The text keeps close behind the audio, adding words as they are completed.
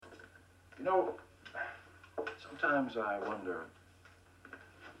You know, sometimes I wonder,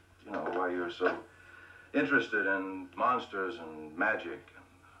 why you're so interested in monsters and magic.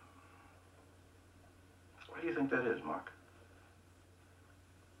 Why do you think that is, Mark?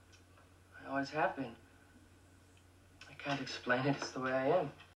 I always have been. I can't explain it. It's the way I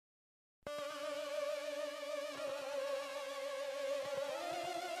am.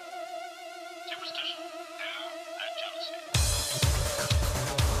 Superstition, terror, and jealousy.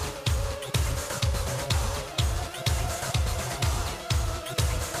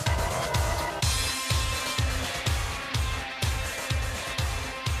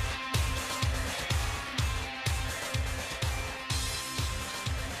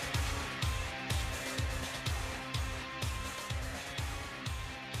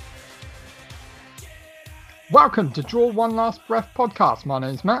 Welcome to Draw One Last Breath podcast. My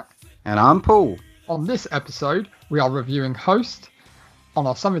name's Matt. And I'm Paul. On this episode, we are reviewing Host. On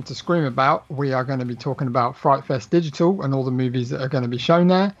our Something to Scream About, we are going to be talking about Fright Fest Digital and all the movies that are going to be shown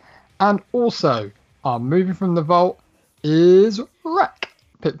there. And also, our movie from the vault is Wreck,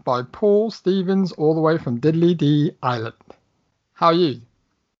 picked by Paul Stevens all the way from Diddley Dee Island. How are you?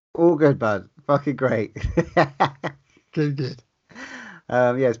 All good, bud. Fucking great. Good.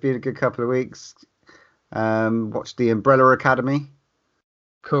 It's been a good couple of weeks. Watched The Umbrella Academy.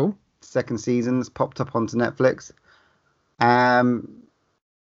 Cool. Second season's popped up onto Netflix. Fucking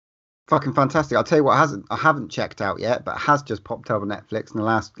fantastic. I'll tell you what I haven't checked out yet, but has just popped up on Netflix in the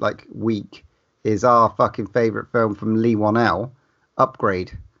last week, is our fucking favourite film from Lee Whannell,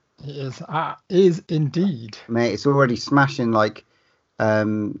 Upgrade. It is indeed. Mate, it's already smashing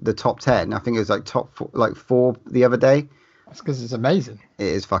the top 10. I think it was top 4 the other day. That's because it's amazing. It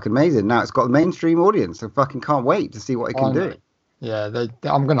is fucking amazing. Now it's got a mainstream audience. I fucking can't wait to see what it can do. Yeah,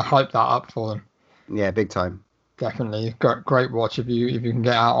 I'm going to hype that up for them. Yeah, big time. Definitely. Great watch. If you can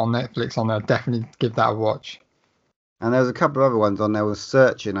get out on Netflix on there, definitely give that a watch. And there was a couple of other ones on there. Was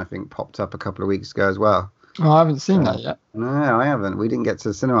Searching, I think, popped up a couple of weeks ago as well. Oh, I haven't seen that yet. No, I haven't. We didn't get to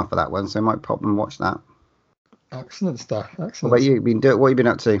the cinema for that one, so I might pop and watch that. Excellent stuff. Excellent. What about you? What have you been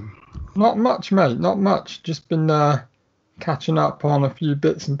up to? Not much, mate. Not much. Just been catching up on a few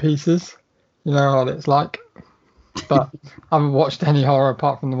bits and pieces. You know what it's like. But I haven't watched any horror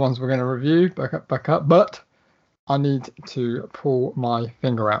apart from the ones we're going to review. Back up. But I need to pull my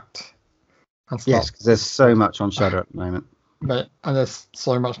finger out. And start. Yes, because there's so much on Shudder at the moment. Mate, and there's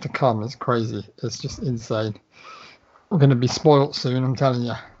so much to come. It's crazy. It's just insane. We're going to be spoilt soon, I'm telling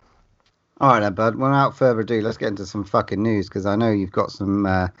you. All right, then, bud. Well, without further ado, let's get into some fucking news, because I know you've got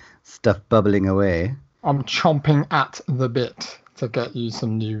some stuff bubbling away. I'm chomping at the bit to get you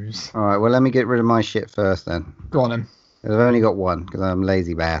some news. All right, well, let me get rid of my shit first, then. Go on, then. I've only got one, because I'm a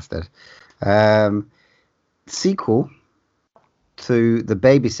lazy bastard. Sequel to The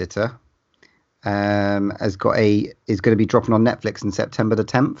Babysitter is going to be dropping on Netflix in September the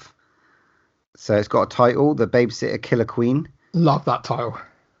 10th. So it's got a title, The Babysitter Killer Queen. Love that title.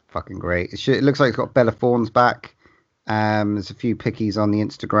 Fucking great. It looks like it's got Bella Thorne's back. There's a few pickies on the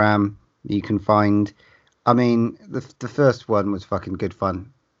Instagram you can find. I mean, the first one was fucking good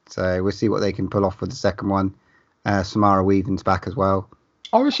fun. So we'll see what they can pull off with the second one. Samara Weaving's back as well.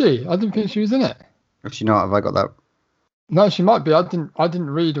 Oh, is she? I didn't think she was in it. If she not, have I got that? No, she might be. I didn't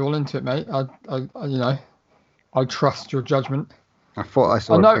read all into it, mate. I trust your judgment. I thought I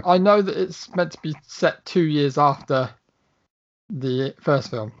saw. I know that it's meant to be set 2 years after the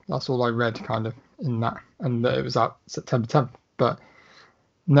first film. That's all I read kind of in that, and that it was out September 10th. But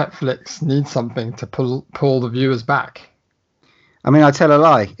Netflix needs something to pull the viewers back. I mean, I tell a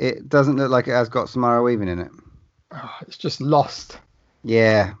lie. It doesn't look like it has got Samara Weaving in it. Oh, it's just lost.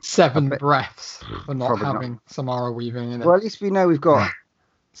 Yeah. 7 breaths for not having Samara Weaving in it. Well, at least we know we've got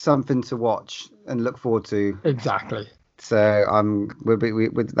something to watch and look forward to. Exactly. So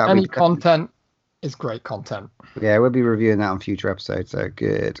any content is great content. Yeah, we'll be reviewing that on future episodes. So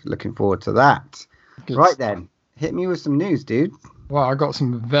good. Looking forward to that. Good right stuff. Then, hit me with some news, dude. Well, I got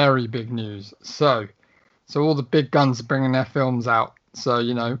some very big news. So all the big guns are bringing their films out. So,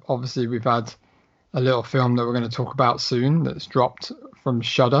 obviously we've had a little film that we're going to talk about soon that's dropped from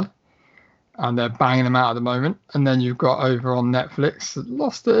Shudder, and they're banging them out at the moment. And then you've got over on Netflix,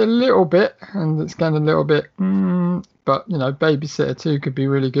 lost it a little bit, and it's getting a little bit, but Babysitter 2 could be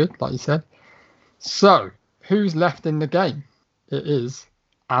really good, like you said. So who's left in the game? It is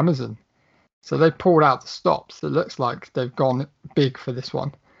Amazon. So they pulled out the stops. It looks like they've gone big for this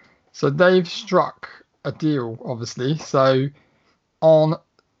one. So they've struck a deal, obviously. So on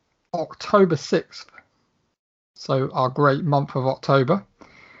October 6th, so our great month of October,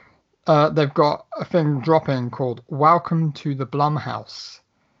 they've got a thing dropping called Welcome to the Blumhouse.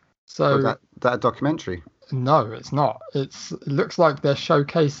 So So that a documentary? no, it's not. It looks like they're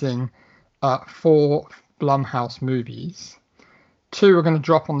showcasing 4 Blumhouse movies. 2 are going to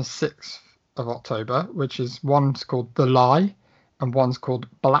drop on the 6th of October, which is one's called The Lie and one's called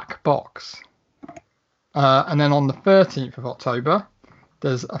Black Box. And then on the 13th of October,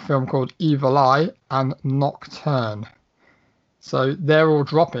 there's a film called Evil Eye and Nocturne. So they're all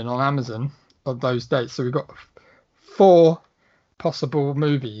dropping on Amazon of those dates. So we've got 4 possible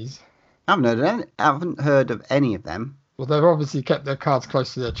movies. I haven't heard of any of them. Well, they've obviously kept their cards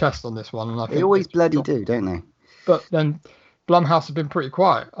close to their chest on this one, and I think They always bloody do, don't they? But then Blumhouse have been pretty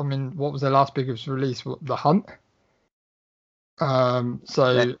quiet. I mean, what was their last biggest release? The Hunt.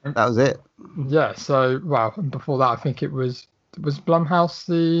 So That was it. yeah. So well, and before that, I think it was Blumhouse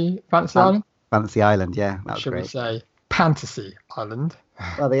the Fantasy Island. Fantasy Island, yeah, that was Should we great. say Fantasy Island?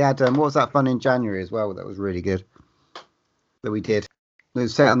 Well, they had what was that fun in January as well? That was really good. That we did. It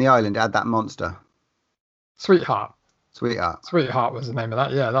was set on the island. It had that monster, Sweetheart. Sweetheart. Was the name of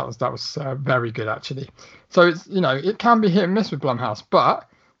that. Yeah, that was very good actually. So it's it can be hit and miss with Blumhouse, but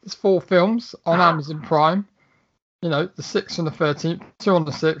there's 4 films on Amazon Prime. The 6th and the 13th, 2 on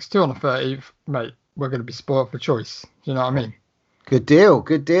the 6th, 2 on the 13th. Mate, we're going to be spoiled for choice. Do you know what I mean? Good deal.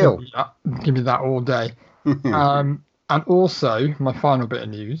 Good deal. Give me that all day. And also, my final bit of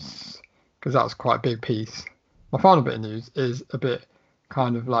news, because that was quite a big piece. My final bit of news is a bit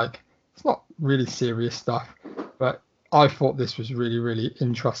kind of like, it's not really serious stuff, but I thought this was really, really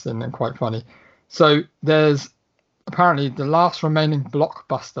interesting and quite funny. So there's apparently the last remaining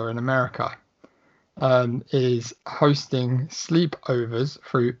Blockbuster in America is hosting sleepovers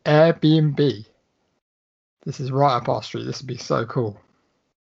through Airbnb. This is right up our street. This would be so cool.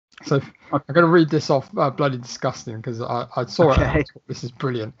 So I'm going to read this off Bloody Disgusting because I saw it. And I thought, this is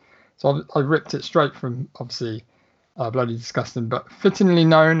brilliant. So I ripped it straight from, obviously, Bloody Disgusting. But fittingly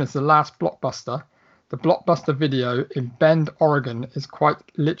known as the last Blockbuster, the Blockbuster Video in Bend, Oregon is quite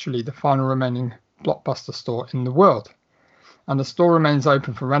literally the final remaining Blockbuster store in the world. And the store remains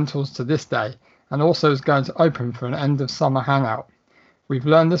open for rentals to this day and also is going to open for an end of summer hangout. We've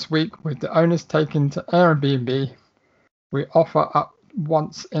learned this week with the owners taken to Airbnb, we offer up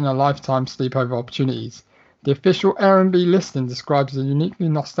once in a lifetime sleepover opportunities. The official Airbnb listing describes a uniquely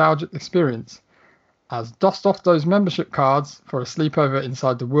nostalgic experience as dust off those membership cards for a sleepover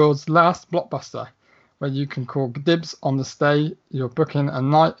inside the world's last Blockbuster, where you can call dibs on the stay you're booking a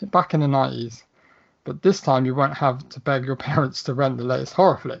night back in the 90s. But this time you won't have to beg your parents to rent the latest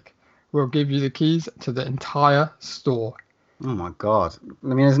horror flick. We'll give you the keys to the entire store. Oh my god! I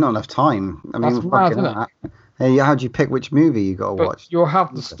mean, there's not enough time. I mean, That's mad, isn't that. Hey, how do you pick which movie you got to watch? You'll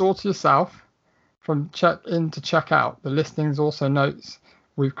have the store to yourself from check in to check out. The listings also notes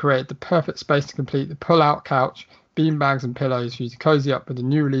we've created the perfect space to complete the pull-out couch, beanbags and pillows for you to cozy up with the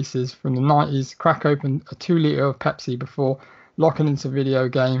new releases from the 90s. Crack open a 2-litre of Pepsi before locking into video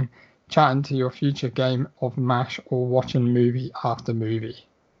game, chatting to your future game of MASH or watching movie after movie.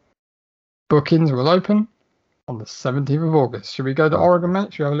 Bookings will open on the 17th of August. Should we go to Oregon,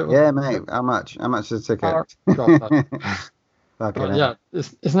 mate? Should we have a little... Yeah, mate. How much? How much is the ticket? Yeah,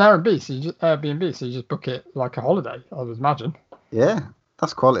 it's an Airbnb, so you just book it like a holiday, I would imagine. Yeah,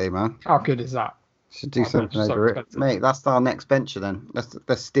 that's quality, man. How good is that? Should do something over it, mate. That's our next venture then.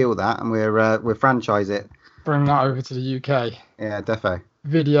 Let's steal that and we'll franchise it. Bring that over to the UK. Yeah, defo.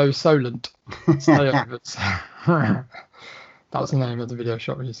 Video Solent. That was the name of the video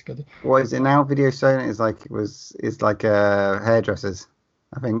shop we used to go to. What is it now? Video Solent is like hairdressers,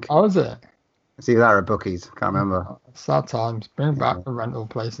 I think. Oh, is it? It's either that or bookies. Can't remember. Sad times. Bring back the rental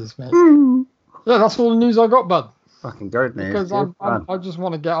places, mate. Yeah, that's all the news I got, bud. Fucking good news. Because I just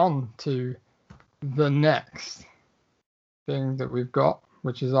want to get on to the next thing that we've got,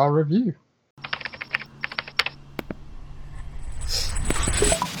 which is our review.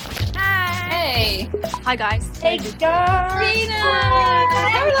 Hey. Hi guys. Hey, guys. Rena.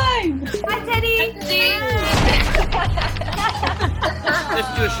 Caroline. Hi, Teddy.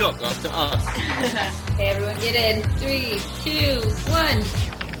 Let's do a shot after us. Okay, everyone get in. 3, 2, 1.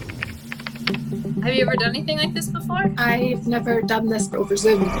 Have you ever done anything like this before? I've never done this over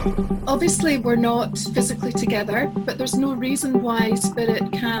Zoom. Obviously, we're not physically together, but there's no reason why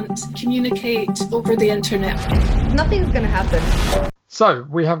Spirit can't communicate over the internet. Nothing's going to happen. So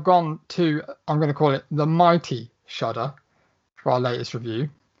we have gone to, I'm going to call it the mighty Shudder for our latest review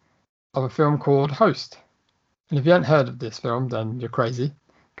of a film called Host. And if you haven't heard of this film, then you're crazy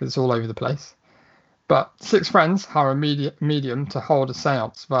because it's all over the place. But 6 friends hire a medium to hold a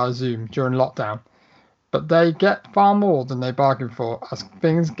seance via Zoom during lockdown. But they get far more than they bargained for as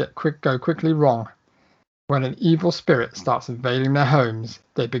things go quickly wrong. when an evil spirit starts invading their homes,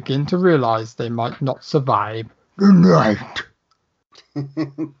 they begin to realize they might not survive the night.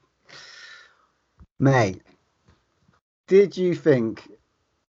 Mate,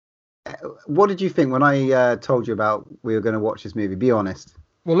 what did you think when I told you about we were going to watch this movie? Be honest.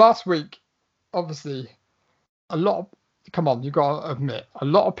 Well, last week, obviously, come on, you got to admit, a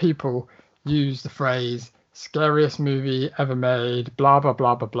lot of people use the phrase scariest movie ever made, blah, blah,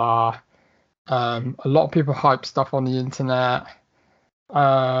 blah, blah, blah. A lot of people hype stuff on the internet.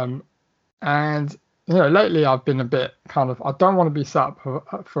 And, lately I've been a bit I don't want to be sat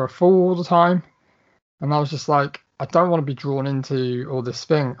up for a fool all the time. And I was just like, I don't want to be drawn into all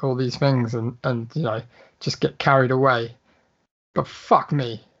these things and just get carried away. But fuck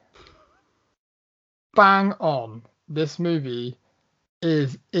me. Bang on. This movie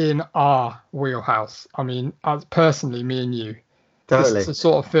is in our wheelhouse. I mean, as personally, me and you. Totally. This is the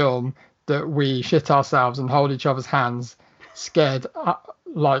sort of film that we shit ourselves and hold each other's hands, scared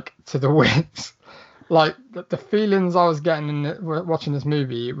to the wits. Like the feelings I was getting watching this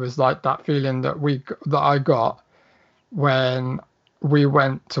movie was like that feeling that I got when we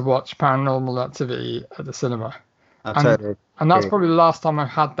went to watch Paranormal Activity at the cinema. And that's probably the last time I've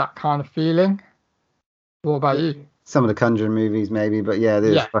had that kind of feeling. What about you? Some of the Conjuring movies, maybe, but yeah,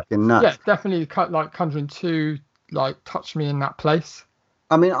 they're fucking nuts. Yeah, definitely. Like Conjuring 2, touched me in that place.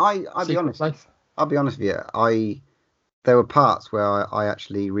 I mean, I'll be honest. I'll be honest with you. There were parts where I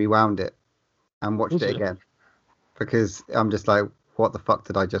actually rewound it and watched it again because I'm just like, what the fuck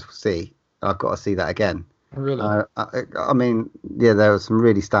did I just see? I've got to see that again. Really? I mean, yeah, there were some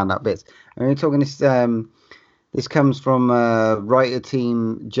really stand-up bits. And we're talking this. This comes from writer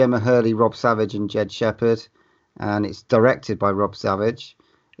team Gemma Hurley, Rob Savage, and Jed Shepard, and it's directed by Rob Savage.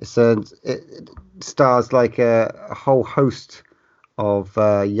 It stars like a whole host of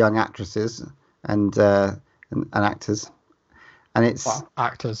young actresses and actors, and it's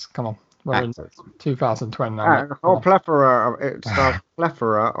actors. Come on, we're in 2020 now. A whole plethora. It stars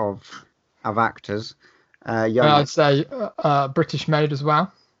plethora of actors. I'd say British made as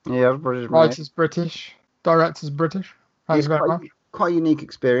well. Yeah, British made. Writers British. Director's British. It's quite a unique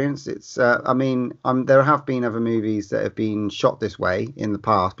experience. It's, there have been other movies that have been shot this way in the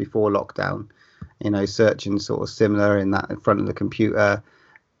past before lockdown. Searching sort of similar in front of the computer,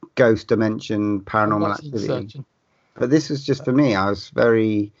 ghost dimension, paranormal activity. But this was just for me. I was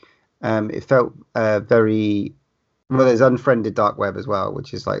very. It felt very. Well, there's Unfriended Dark Web as well,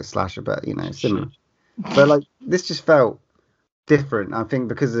 which is like a slasher, but similar. But this just felt different. I think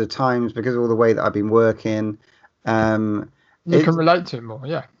because of the times, because of all the way that I've been working, you can relate to it more.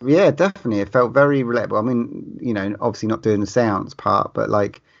 Yeah, definitely. It felt very relatable. I mean, obviously not doing the seance part, but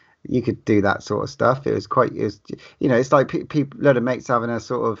you could do that sort of stuff. It's like people, a load of mates having a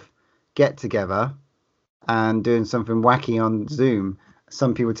sort of get together and doing something wacky on Zoom.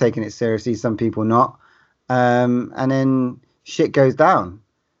 Some people taking it seriously, some people not, and then shit goes down.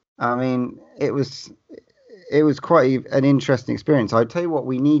 I mean, it was quite an interesting experience. I'd tell you what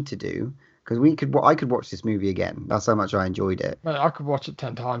we need to do, because I could watch this movie again. That's how much I enjoyed it. Mate, I could watch it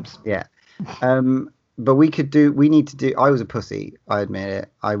 10 times. Yeah. But we need to do, I was a pussy, I admit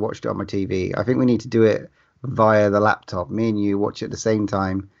it. I watched it on my TV. I think we need to do it via the laptop. Me and you watch it at the same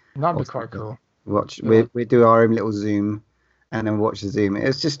time. That'd be quite cool. We do our own little Zoom and then watch the Zoom.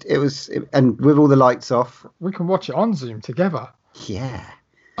 And with all the lights off. We can watch it on Zoom together. Yeah.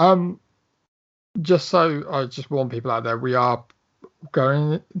 Just so I just warn people out there, we are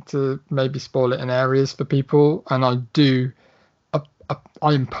going to maybe spoil it in areas for people, and I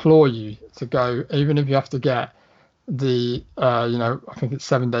implore you to go, even if you have to get the I think it's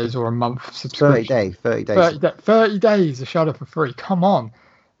 7 days or a month subscription. 30 days. 30 days of Shudder for free. Come on,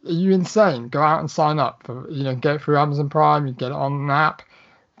 are you insane? Go out and sign up for get it through Amazon Prime. You get it on an app.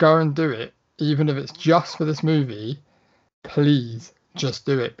 Go and do it, even if it's just for this movie. Please. Just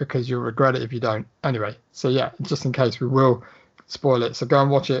do it, because you'll regret it if you don't. Anyway, so yeah, just in case we will spoil it. So go and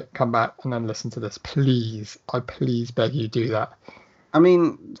watch it, come back, and then listen to this. Please, I please beg you, do that. I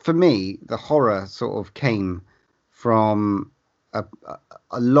mean, for me, the horror sort of came from a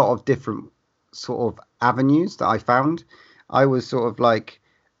lot of different sort of avenues that I found. I was sort of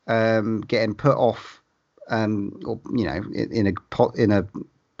getting put off, in a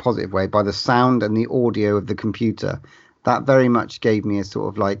positive way, by the sound and the audio of the computer. That very much gave me a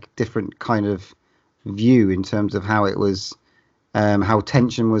sort of different kind of view in terms of how it was, how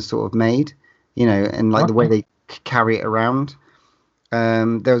tension was sort of made, and the way they carry it around.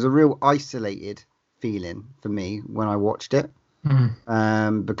 There was a real isolated feeling for me when I watched it,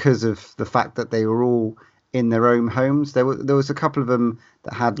 because of the fact that they were all in their own homes. There was a couple of them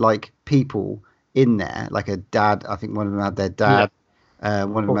that had people in there, like a dad. I think one of them had their dad.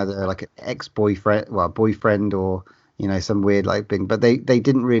 One of them had like an ex-boyfriend, well, boyfriend, or some weird like thing. But they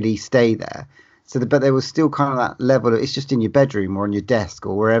didn't really stay there. So, but there was still kind of that level of it's just in your bedroom or on your desk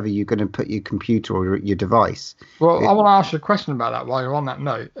or wherever you're going to put your computer or your device. Well, I want to ask you a question about that while you're on that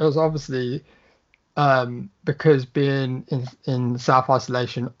note. It was obviously because being in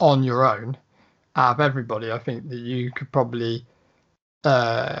self-isolation on your own, out of everybody, I think that you could probably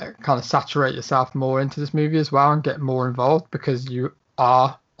kind of saturate yourself more into this movie as well and get more involved because you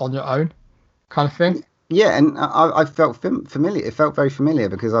are on your own kind of thing. Yeah, and I felt familiar. It felt very familiar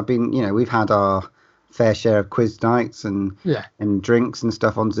because I've been, we've had our fair share of quiz nights and drinks and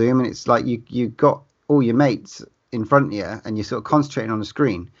stuff on Zoom, and it's like you got all your mates in front of you and you're sort of concentrating on the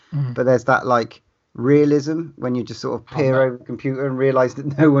screen, but there's that like realism when you just sort of peer over the computer and realise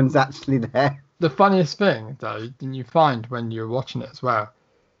that no one's actually there. The funniest thing, though, and you find when you're watching it as well,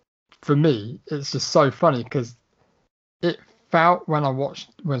 for me, it's just so funny because it felt when I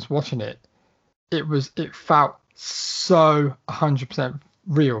was watching it, it felt so 100%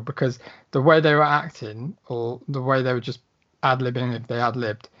 real because the way they were acting or the way they were just ad-libbing if they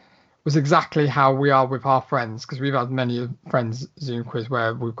ad-libbed was exactly how we are with our friends, because we've had many friends Zoom quiz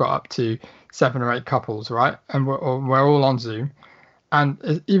where we've got up to 7 or 8 couples, right? And we're all on Zoom.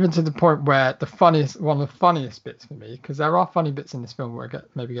 And even to the point where one of the funniest bits for me, because there are funny bits in this film we'll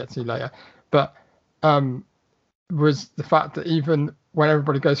maybe get to later, but was the fact that even when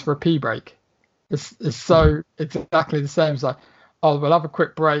everybody goes for a pee break, it's so exactly the same. It's like, oh, we'll have a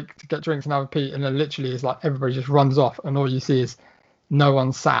quick break to get drinks and have a pee, and then literally it's like everybody just runs off, and all you see is no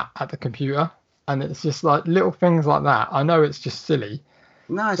one sat at the computer, and it's just like little things like that. I know it's just silly.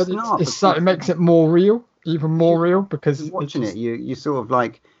 No, it's not. It makes it more real, even more real, because watching it, you sort of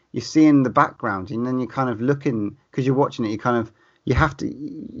like you're seeing the background, and then you're kind of looking because you're watching it. You have to.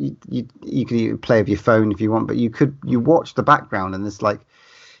 You can even play with your phone if you want, but you watch the background, and it's like.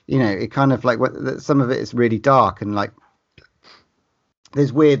 It kind of like some of it is really dark and like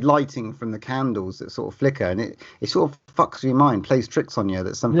there's weird lighting from the candles that sort of flicker, and it sort of fucks with your mind, plays tricks on you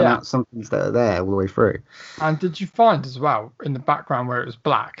that something's that are there all the way through. And did you find as well in the background where it was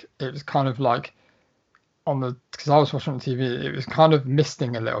black, it was kind of like because I was watching on TV, it was kind of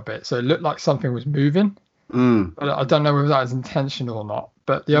misting a little bit, so it looked like something was moving. But I don't know whether that was intentional or not.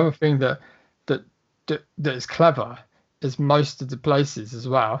 But the other thing that is clever is most of the places as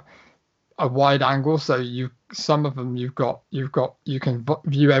well a wide angle, so some of them you can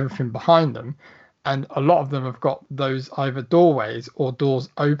view everything behind them, and a lot of them have got those either doorways or doors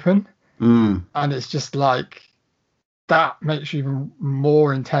open, and it's just like that makes you even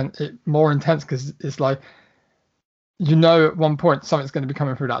more intense because it's like at one point something's going to be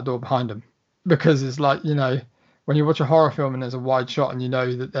coming through that door behind them, because it's like when you watch a horror film and there's a wide shot and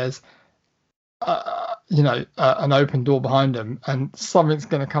that there's an open door behind them, and something's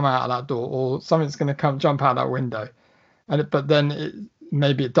going to come out of that door, or something's going to jump out that window, but then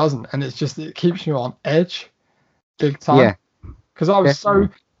maybe it doesn't, and it keeps you on edge, big time. Yeah. Because I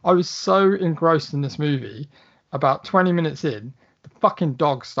was so engrossed in this movie. About 20 minutes in, the fucking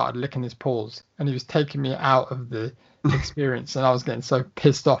dog started licking his paws, and he was taking me out of the experience, and I was getting so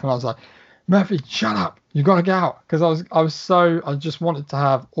pissed off, and I was like, Murphy, shut up! You gotta get out, because I just wanted to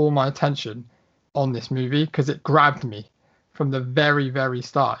have all my attention on this movie because it grabbed me from the very, very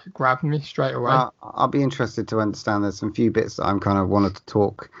start. It grabbed me straight away. I'll be interested to understand. There's some few bits that I'm kind of wanted to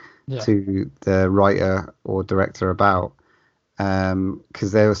talk to the writer or director about,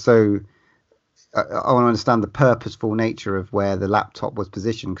 because they were so. I want to understand the purposeful nature of where the laptop was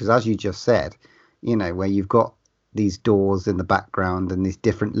positioned, because as you just said, where you've got these doors in the background and these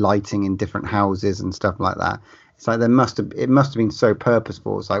different lighting in different houses and stuff like that. It's like it must have been so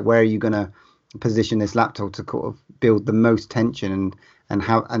purposeful. It's like, where are you going to position this laptop to sort of build the most tension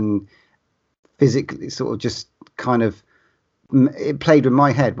and physically sort of just kind of it played with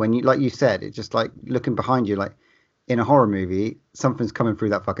my head when like you said, it just like looking behind you, like in a horror movie, something's coming through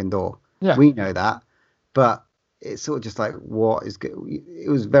that fucking door. Yeah. We know that, but it's sort of just like, what is good? It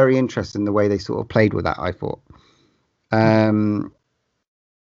was very interesting the way they sort of played with that, I thought. There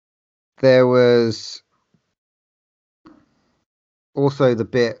was also the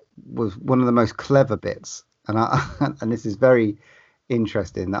bit was one of the most clever bits, and this is very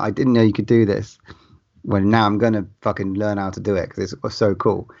interesting that I didn't know you could do this. Well, now I'm gonna fucking learn how to do it because it's so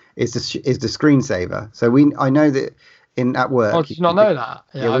cool. It's the screensaver. So I know that at work. Oh, did you not know that?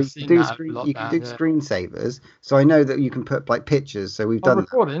 Yeah, I've seen that. You can do screensavers. So I know that you can put like pictures. So we've done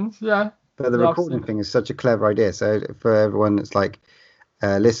recordings. Yeah. But the recording thing is such a clever idea. So for everyone that's like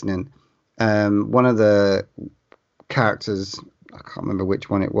listening, one of the characters I can't remember which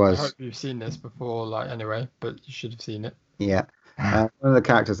one it I was. hope you've seen this before, like anyway, but you should have seen it. Yeah. One of the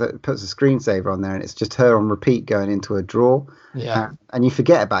characters that puts a screensaver on there, and it's just her on repeat going into a drawer. Yeah. And you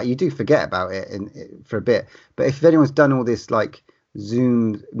forget about it for a bit. But if anyone's done all this like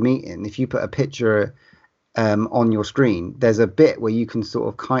Zoom meeting, if you put a picture on your screen, there's a bit where you can sort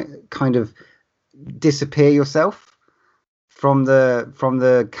of kind of disappear yourself from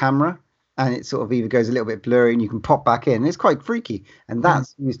the camera, and it sort of either goes a little bit blurry and you can pop back in. And it's quite freaky, and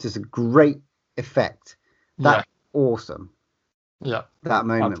that's used as a great effect. That's awesome. Yeah, that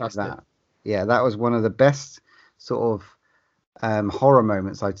moment fantastic. with that. Yeah, that was one of the best sort of horror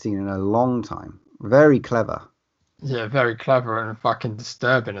moments I'd seen in a long time. Very clever. Yeah, very clever and fucking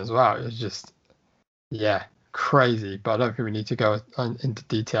disturbing as well. It was just, yeah, crazy. But I don't think we need to go into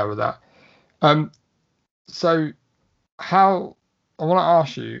detail with that. So, I want to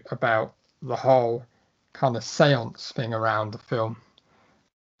ask you about the whole kind of seance thing around the film,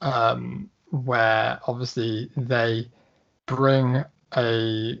 where obviously they bring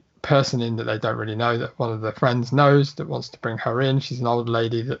a person in that they don't really know, that one of their friends knows, that wants to bring her in. She's an old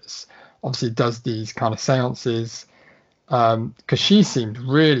lady that's obviously does these kind of seances, because she seemed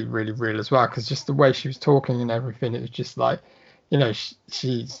really, really real as well, because just the way she was talking and everything, it was just like, you know,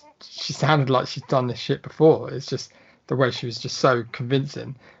 she sounded like she'd done this shit before. It's just the way she was just so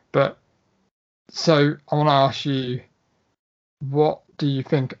convincing. But so I want to ask you, what do you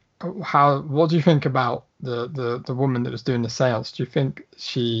think about the woman that was doing the seance? Do you think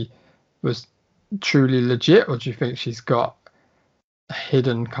she was truly legit, or do you think she's got a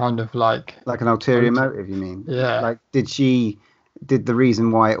hidden kind of like an ulterior motive, you mean? Yeah. Like, did the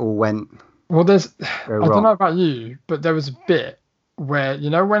reason why it all went Well, I wrong? don't know about you, but there was a bit where, you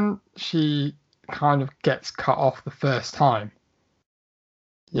know, when she kind of gets cut off the first time.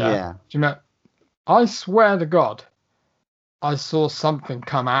 Yeah. Do you know? I swear to God, I saw something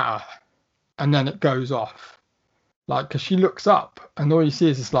come at her, and then it goes off, like, because she looks up, and all you see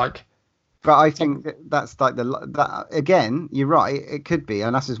is this like. But I think that's like that again. You're right. It could be,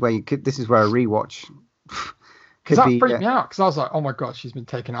 and this is where This is where a rewatch Because that freaked me out, because I was like, oh my God, she's been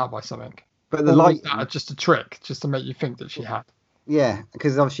taken out by something. But the light, just a trick, just to make you think that she had. Yeah,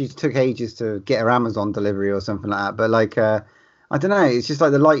 because obviously it took ages to get her Amazon delivery or something like that. But like, I don't know. It's just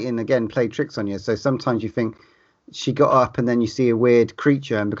like the lighting again played tricks on you. So sometimes you think she got up, and then you see a weird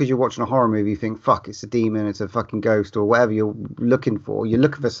creature, and because you're watching a horror movie, you think, fuck, it's a demon, it's a fucking ghost, or whatever you're looking for. You're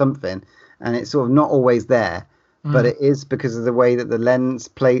looking for something, and it's sort of not always there, but it is because of the way that the lens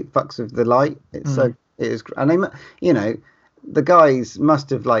fucks with the light. It's so it is, and they, you know, the guys must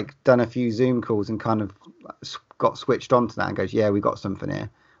have like done a few Zoom calls and kind of got switched onto that and goes, yeah, we got something here.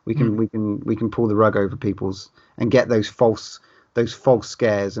 We can pull the rug over people's and get those false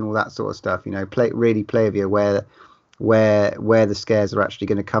scares and all that sort of stuff. You know, play with you where the scares are actually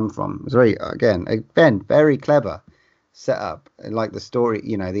going to come from. It's very clever setup, and like the story,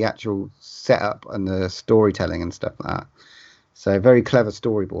 you know, the actual setup and the storytelling and stuff like that. So very clever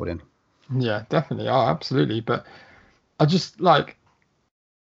storyboarding. Yeah, definitely. Oh, absolutely. But I just like,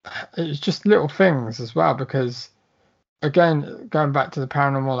 it's just little things as well, because again, going back to the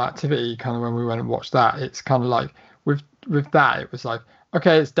Paranormal Activity, kind of when we went and watched that, it's kind of like with that, it was like,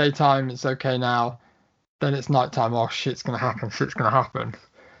 okay, it's daytime, it's okay now, then it's nighttime, oh shit's gonna happen.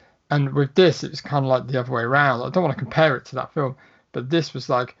 And with this, it was kind of like the other way around. I don't want to compare it to that film, but this was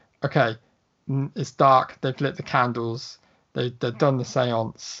like, okay, it's dark, they've lit the candles, they've done the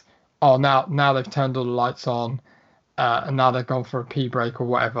seance, oh now they've turned all the lights on, and now they've gone for a pee break or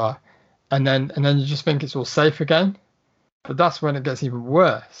whatever, and then you just think it's all safe again. But that's when it gets even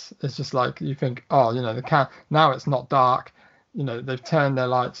worse. It's just like you think, oh, you know, now it's not dark, you know, they've turned their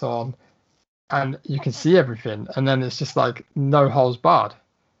lights on, and you can see everything, and then it's just like no holds barred.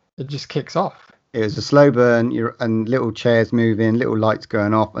 It just kicks off. It was a slow burn, and little chairs moving, little lights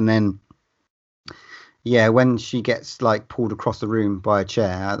going off, and then, yeah, when she gets like pulled across the room by a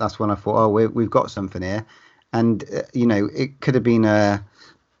chair, that's when I thought, oh, we've got something here, and you know, it could have been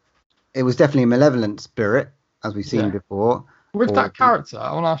it was definitely a malevolent spirit, as we've seen before. With that character,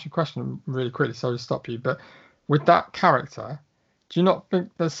 I want to ask you a question really quickly, sorry to stop you, but with that character, do you not think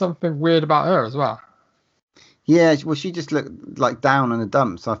there's something weird about her as well? Yeah, well, she just looked like down in the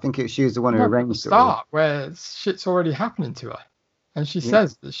dumps. I think she was the one who arranged it all. Where shit's already happening to her, and she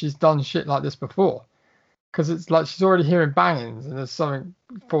says that she's done shit like this before, because it's like she's already hearing bangings, and there's something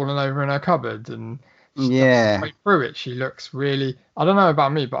falling over in her cupboard, and way through it, she looks really, I don't know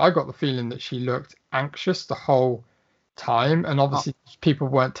about me, but I got the feeling that she looked anxious the whole time, and obviously people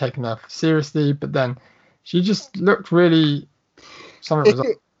weren't taking her seriously, but then she just looked really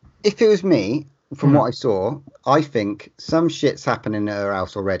something. If it was me, from what I saw, I think some shit's happening at her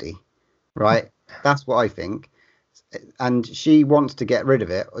house already, right? That's what I think. And she wants to get rid of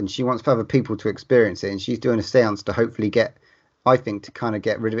it, and she wants for other people to experience it, and she's doing a seance to hopefully get, I think, to kind of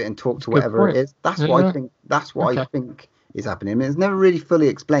get rid of it and talk to whatever it is. That's what I think. That's what I think is happening. I mean, it's never really fully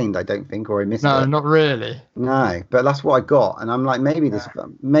explained, I don't think, or I missed it. No, not really. No, but that's what I got, and I'm like, maybe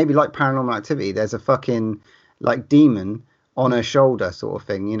maybe like Paranormal Activity, there's a fucking like demon on her shoulder, sort of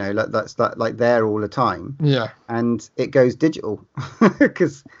thing. You know, that's like there all the time. Yeah. And it goes digital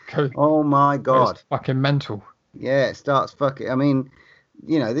because, oh my god, it's fucking mental. Yeah, it starts fucking. I mean,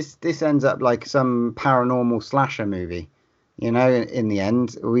 you know, this ends up like some paranormal slasher movie. You know, in the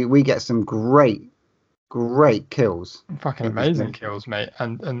end, we get some great kills. Fucking amazing kills, mate,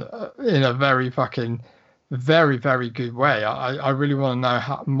 and in a very fucking, very, very good way. I really want to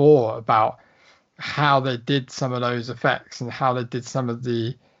know more about how they did some of those effects and how they did some of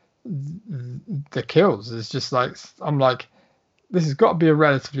the kills. It's just like, I'm like, this has got to be a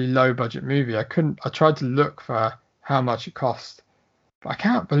relatively low budget movie. I tried to look for how much it cost, but I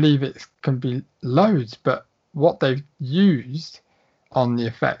can't believe it can be loads. But what they've used on the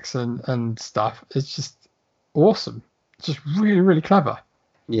effects and stuff is just awesome. It's just really, really clever.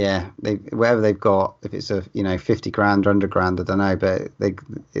 Yeah, whatever they've got, if it's a 50 grand or 100 grand, I don't know, but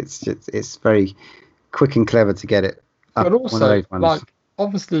it's very quick and clever to get it up. But also, like,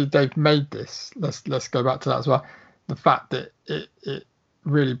 obviously they've made this. Let's go back to that as well. The fact that it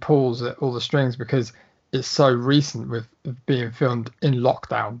really pulls at all the strings because it's so recent with being filmed in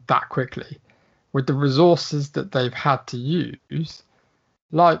lockdown that quickly, with the resources that they've had to use.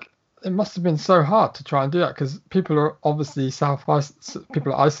 Like, it must have been so hard to try and do that because people are obviously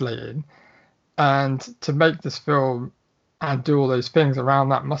people are isolated, and to make this film and do all those things around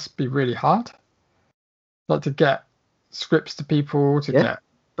that must be really hard. Like, to get scripts to people get.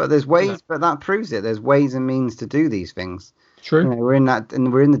 But there's ways, but that proves it. There's ways and means to do these things. True. You know, we're in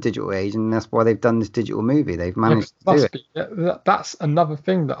the digital age, and that's why they've done this digital movie. They've managed to do it. That's another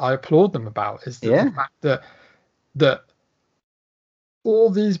thing that I applaud them about is the fact that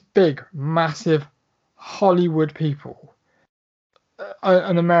all these big, massive Hollywood people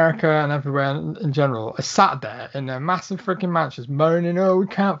in America and everywhere in general are sat there in their massive freaking mansions moaning, "Oh, we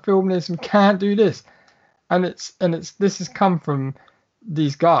can't film this, we can't do this," and this has come from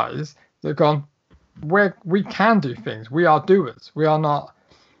these guys that have gone, we can do things. We are doers. We're not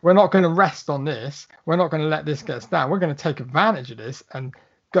going to rest on this. We're not going to let this get us down. We're going to take advantage of this and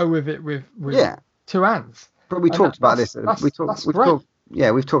go with it with two hands. But we talked about this. We've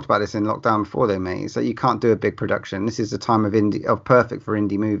talked about this in lockdown before, though, mate. So you can't do a big production. This is the time of perfect for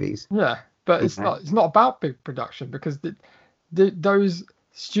indie movies. Yeah, but it's not about big production because those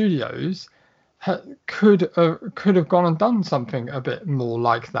studios could have gone and done something a bit more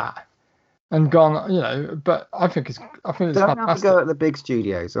like that, and gone, But I think it's Don't fantastic. have to go at the big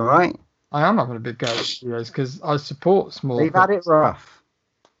studios, all right? I am having a big go at the studios because I support small. They've had it rough.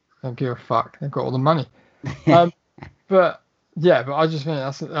 Don't give a fuck. They've got all the money. But I just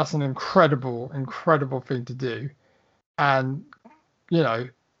think that's an incredible thing to do, and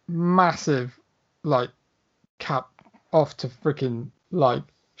massive cap off to freaking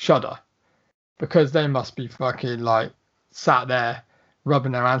Shudder. Because they must be fucking sat there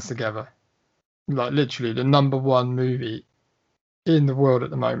rubbing their hands together. Literally the #1 movie in the world at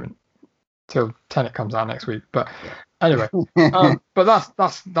the moment. Till Tenet comes out next week. But anyway. But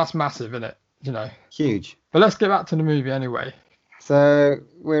that's massive, isn't it? Huge. But let's get back to the movie anyway. So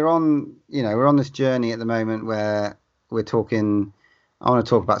we're on this journey at the moment where I want to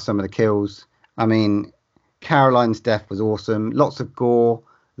talk about some of the kills. I mean, Caroline's death was awesome. Lots of gore.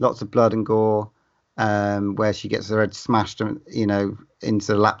 Lots of blood and gore, where she gets her head smashed, into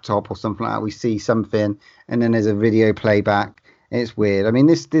the laptop or something like that. We see something, and then there's a video playback, and it's weird. I mean,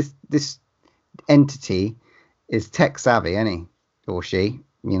 this entity is tech savvy, isn't he or she?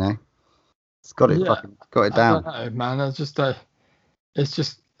 It's got it got it down. I don't know, man. It's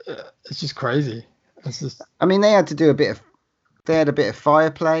just crazy. It's just. I mean, they had a bit of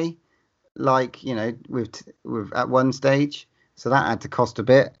fire play, with at one stage. So that had to cost a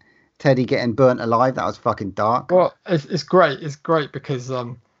bit. Teddy getting burnt alive, that was fucking dark. Well, it's great. It's great because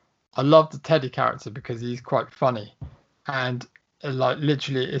I love the Teddy character because he's quite funny. And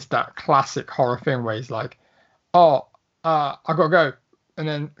literally it's that classic horror thing where he's like, I gotta go. And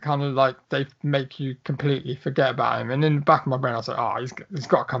then kind of they make you completely forget about him. And in the back of my brain I was like, he's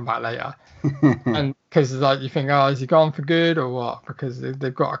got to come back later. And because you think, is he gone for good or what? Because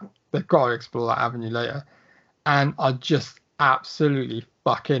they've got to explore that avenue later. And I just absolutely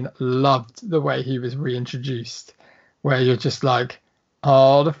fucking loved the way he was reintroduced, where you're just like,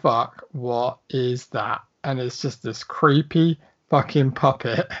 oh the fuck, what is that? And it's just this creepy fucking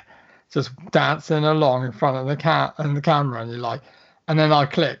puppet just dancing along in front of the camera, and you're like, and then I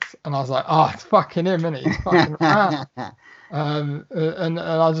clicked and I was like, oh, it's fucking him, isn't it? He's fucking around. And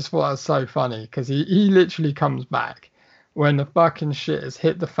I just thought that was so funny because he literally comes back when the fucking shit has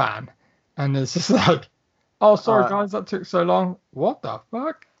hit the fan, and it's just like, oh, sorry guys, that took so long. What the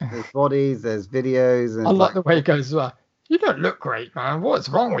fuck? There's bodies, there's videos, and I like the way it goes as well. You don't look great, man. What's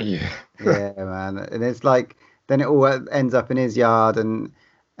wrong with you? Yeah, man. And it's like, then it all ends up in his yard, and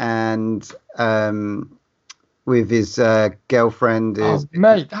with his girlfriend.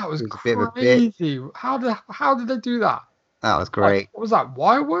 Mate, that was crazy. How did they do that? That was great. Like, what was that,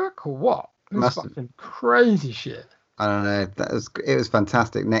 wire work or what? It was fucking crazy shit. I don't know. It was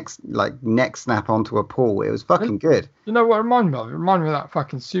fantastic. Neck snap onto a pool. It was fucking good. You know what it reminded me of? It reminded me of that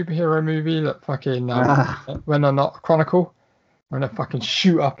fucking superhero movie that fucking When They're Not Chronicle, when they fucking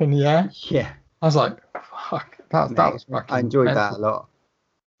shoot up in the air. Yeah. I was like, fuck. That was fucking. I enjoyed mental. that a lot.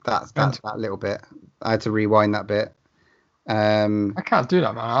 That's that little bit. I had to rewind that bit. I can't do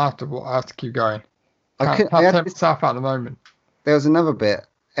that, man. I have to keep going. I can't take myself out at the moment. There was another bit.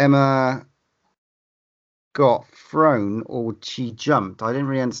 Emma got thrown, or she jumped. I didn't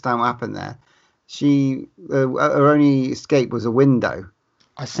really understand what happened there. She her only escape was a window.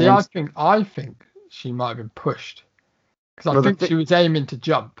 I see. I think she might have been pushed because I think she was aiming to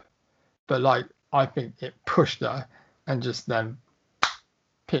jump, but like I think it pushed her and just then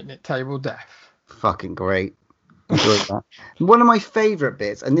picnic table death. Fucking great. Enjoyed that. One of my favourite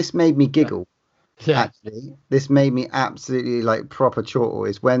bits, and this made me giggle. Yeah. Actually, this made me absolutely like proper chortle.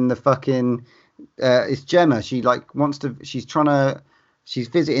 Is when the fucking it's Gemma. She like wants to. She's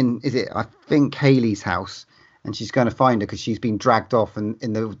visiting. Is it? I think Haley's house, and she's going to find her because she's been dragged off and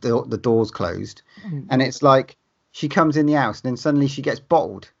in the doors closed. And it's like she comes in the house and then suddenly she gets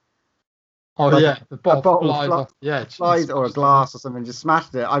bottled. Oh like yeah, the bottle flies off. Yeah, flies or a glass or something. Just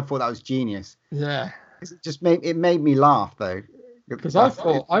smashed it. I thought that was genius. Yeah. It just made me laugh though. Because I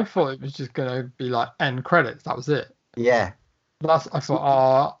thought it was just gonna be like end credits. That was it. Yeah. I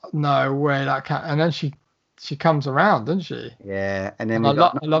thought, oh no way that can't. And then she comes around, doesn't she? Yeah. And then I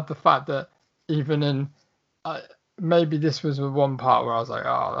love the fact that even in maybe this was the one part where I was like,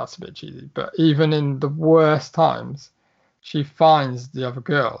 oh, that's a bit cheesy. But even in the worst times, she finds the other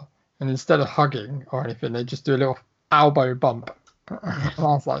girl, and instead of hugging or anything, they just do a little elbow bump. And I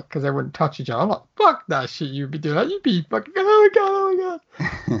was like, because they wouldn't touch each other. I'm like, fuck that shit. You'd be doing that. You'd be fucking, oh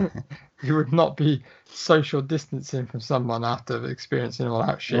my god. You would not be social distancing from someone after experiencing all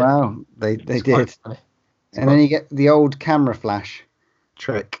that shit. Wow, they did. And then you get the old camera flash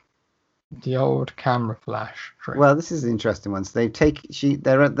trick. The old camera flash trick. Well, this is an interesting one. So they're trying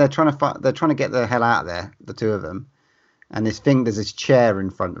to get the hell out of there, the two of them. And there's this chair in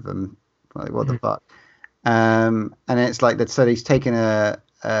front of them. Like, what the fuck? And it's like that. So he's taking and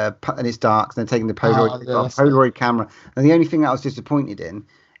it's dark. So they're taking the Polaroid camera. And the only thing that I was disappointed in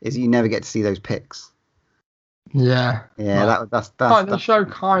is you never get to see those pics. Yeah. Yeah, that's they show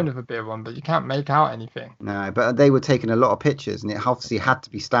kind of a bit of one, but you can't make out anything. No, but they were taking a lot of pictures, and it obviously had to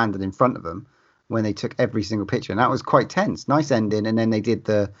be standing in front of them when they took every single picture, and that was quite tense. Nice ending, and then they did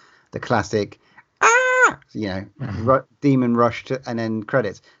the classic, demon rush and then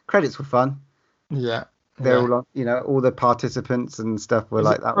credits. Credits were fun. Yeah. They're all, all the participants and stuff were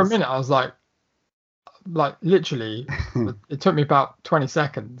like that. For a minute, I was like literally, it took me about 20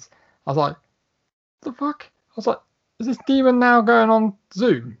 seconds. I was like, what the fuck? I was like, is this demon now going on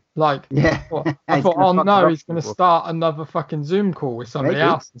Zoom? Like, yeah. I thought, oh no, he's going to start another fucking Zoom call with somebody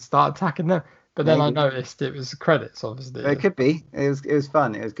else and start attacking them. But then I noticed it was the credits, obviously. It could be. It was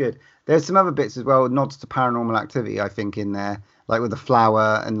fun. It was good. There's some other bits as well, nods to Paranormal Activity, I think, in there, like with the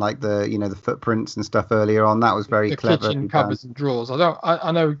flower and like the footprints and stuff earlier on. That was very clever. The kitchen cupboards and drawers.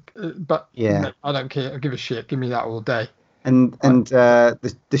 I know, but yeah, I don't care. I give a shit. Give me that all day.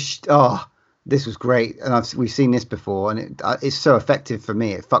 This was great, and we've seen this before, and it's so effective for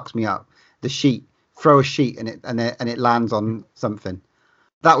me. It fucks me up. The sheet, throw a sheet, and it lands on something.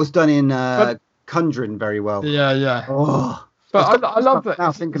 That was done in Conjuring very well. Yeah. Oh, but I love that.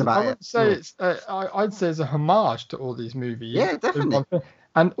 Now thinking about it, I'd say it's a homage to all these movies. Yeah, definitely.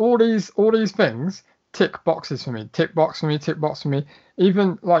 And all these things tick boxes for me. Tick box for me.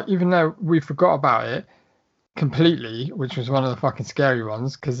 Even though we forgot about it completely, which was one of the fucking scary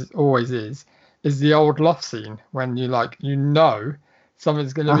ones because it always is the old loft scene when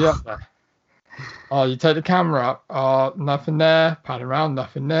something's going to be up there. Oh, you take the camera up. Oh, nothing there. Pan around,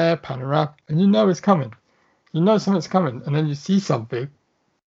 nothing there. Pan around, and it's coming. Something's coming, and then you see something,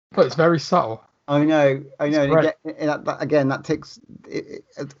 but it's very subtle. I know. It's And great. again, that takes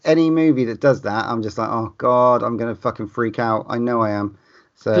any movie that does that. I'm just like, oh god, I'm gonna fucking freak out. I know I am.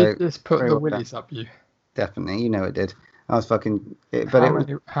 So Did this put very the well done. willies up you? Definitely, you know it did. I was fucking.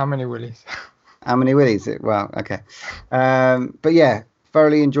 How many willies? How many willies? Well, okay. But yeah,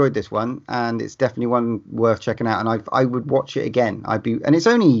 thoroughly enjoyed this one, and it's definitely one worth checking out. And I would watch it again. And it's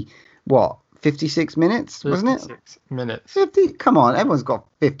only what 56 minutes, wasn't it? 56 minutes. 50. Come on, everyone's got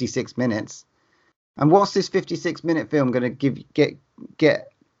 56 minutes. And what's this 56-minute film going to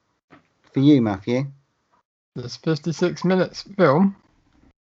get for you, Matthew? This 56 minutes film.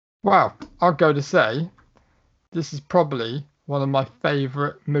 Wow, I'll go to say this is probably one of my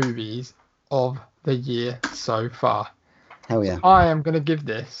favourite movies of the year so far. Hell yeah. I am going to give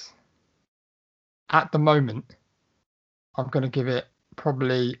this, at the moment, I'm going to give it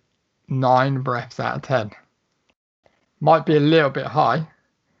probably 9 breaths out of 10. Might be a little bit high.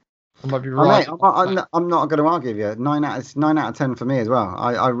 I might be right. I'm not going to argue with you. 9 out of 10 for me as well.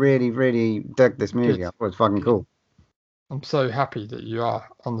 I really, really dug this movie. Good. I thought it was fucking cool. I'm so happy that you are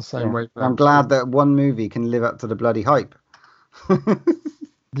on the same wavelength. I'm glad that one movie can live up to the bloody hype.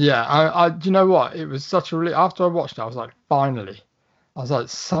 Yeah, I do you know what? It was such a relief. After I watched it, I was like, finally. I was like,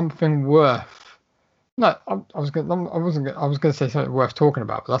 something worth. No, I was gonna say something worth talking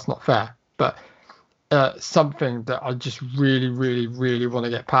about, but that's not fair. But something that I just really, really, really want to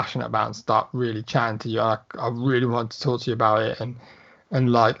get passionate about and start really chatting to you. I really want to talk to you about it,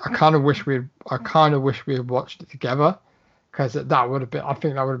 and like I kind of wish we had watched it together, because that would have been. I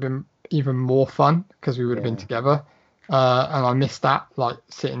think that would have been even more fun because we would have been together. And I missed that, like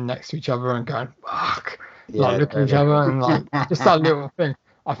sitting next to each other and going, fuck, like looking at each other and like just that little thing.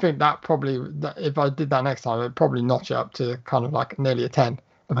 I think that if I did that next time, it'd probably notch it up to kind of like nearly a 10,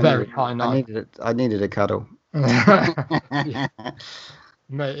 very high 9. I needed a cuddle. Yeah.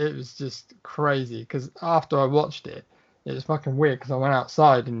 Mate, it was just crazy because after I watched it, it was fucking weird because I went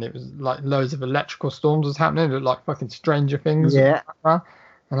outside and it was like loads of electrical storms was happening. It looked like fucking Stranger Things. Yeah. And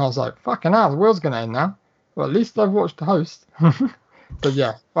I was like, fucking hell, the world's going to end now. Well, at least I've watched The Host. But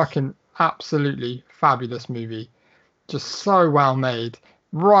yeah, fucking absolutely fabulous movie. Just so well made.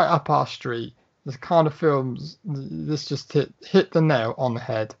 Right up our street. The kind of films, this just hit the nail on the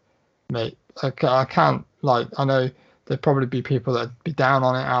head, mate. I can't, like, I know there'd probably be people that'd be down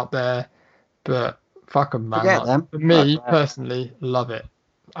on it out there, but fuck 'em, man. Forget them. For me, personally, love it.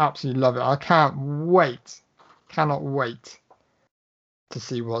 Absolutely love it. I cannot wait to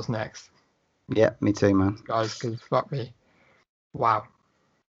see what's next. Yeah, me too, man. Guys, because fuck me. Wow.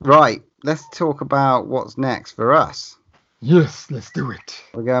 Right, let's talk about what's next for us. Yes, let's do it.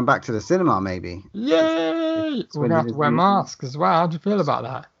 We're going back to the cinema, maybe. Yay! We're going to have to wear masks as well. How do you feel about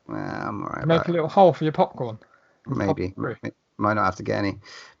that? Well, I'm all right. Make a little hole for your popcorn. Maybe. Might not have to get any.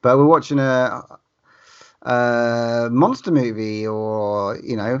 But we're watching a monster movie, or,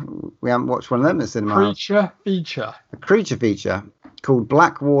 you know, we haven't watched one of them in the cinema. Creature feature. A creature feature called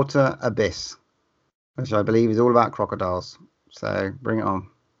Blackwater Abyss, which I believe is all about crocodiles. So bring it on.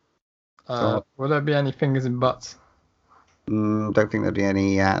 Will there be any fingers and butts? Don't think there'll be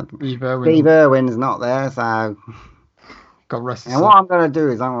any. Steve Irwin's not there, so. God rest his And soul. what I'm going to do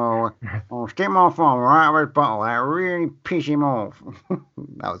is I'm going to stick my thumb right over his bottle and really piss him off.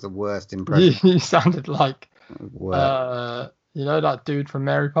 That was the worst impression. You sounded like, Worst. you know that dude from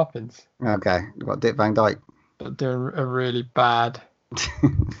Mary Poppins? Okay, what, Dick Van Dyke? But doing a really bad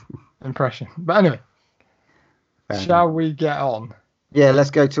impression. But anyway, shall we get on? Yeah,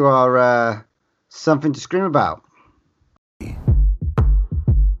 let's go to our Something to Scream About.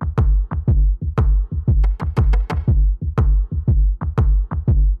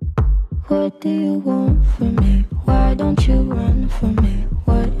 What do you want from me? Why don't you run from me?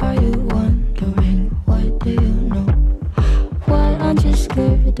 What are you wondering? What do you know? Why aren't you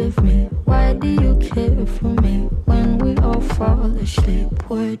scared of me? Why do you care for me? When we all fall asleep,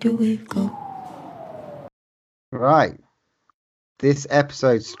 where do we go? Right. This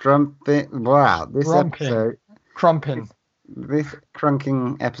episode, Crumping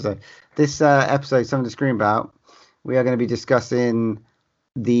episode. This episode, Something to Scream About, we are going to be discussing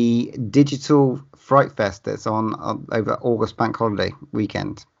the Digital Fright Fest that's on over August bank holiday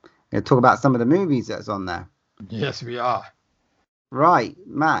weekend. We're going to talk about some of the movies that's on there. Yes, we are. Right,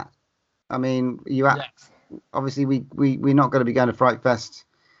 Matt. I mean, obviously we're not going to be going to Fright Fest.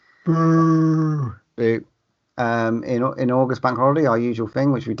 Boo. In August bank holiday, our usual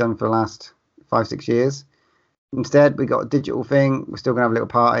thing, which we've done for the last 5-6 years. Instead, we got a digital thing. We're still going to have a little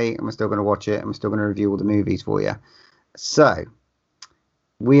party, and we're still going to watch it, and we're still going to review all the movies for you. So,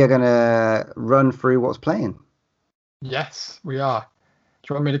 we are going to run through what's playing. Yes, we are.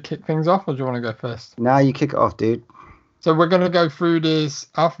 you want me to kick things off, or do you want to go first? Now you kick it off, dude. So we're going to go through this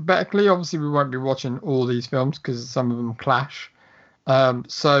alphabetically. Obviously, we won't be watching all these films because some of them clash.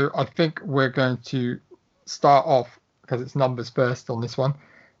 So I think we're going to start off, because it's numbers first on this one,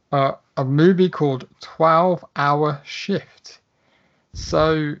 a movie called 12 Hour Shift.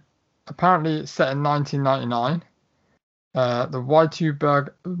 So apparently it's set in 1999. The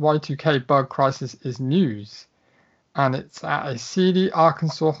Y2K bug crisis is news. And it's at a seedy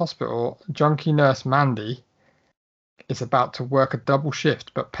Arkansas hospital. Junkie nurse Mandy is about to work a double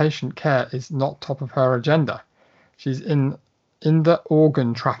shift, but patient care is not top of her agenda. She's in the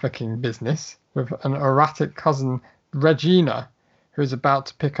organ trafficking business with an erratic cousin, Regina, who is about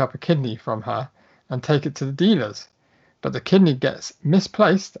to pick up a kidney from her and take it to the dealers. But the kidney gets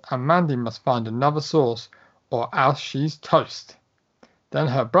misplaced and Mandy must find another source or else she's toast. Then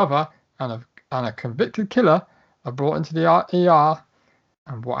her brother and a convicted killer are brought into the ER,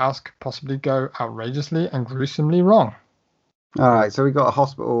 and what else could possibly go outrageously and gruesomely wrong? All right, so we got a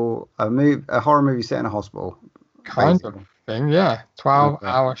horror movie set in a hospital. Kind of thing, yeah.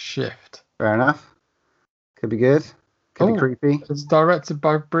 12-hour shift. Fair enough. Could be good. Could be creepy. It's directed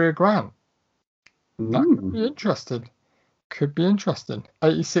by Brea Grant. That could be interesting. Could be interesting.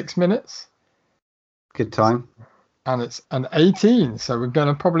 86 minutes. Good time. And it's an 18, so we're going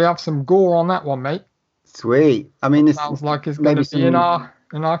to probably have some gore on that one, mate. Sweet. I mean, this sounds like it's going to be in our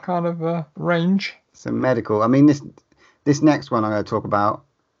kind of range. Some medical. I mean, this next one I'm going to talk about,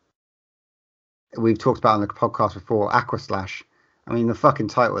 we've talked about on the podcast before, Aquaslash. I mean, the fucking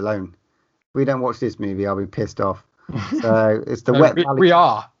title alone. If we don't watch this movie, I'll be pissed off. So it's the Wet Valley. We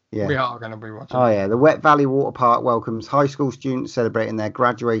are. Yeah. We are going to be watching. Oh, yeah. The Wet Valley Water Park welcomes high school students celebrating their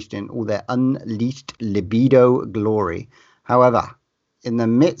graduation in all their unleashed libido glory. However, in the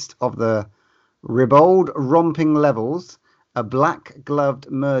midst of the ribald romping levels, a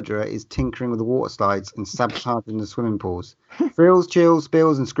black-gloved murderer is tinkering with the water slides and sabotaging the swimming pools. Thrills, chills,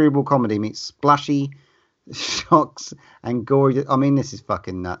 spills, and screwball comedy meets splashy shocks and gory. I mean, this is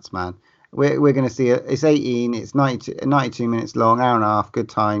fucking nuts, man. We're going to see it. It's 18. It's 92 minutes long, hour and a half, good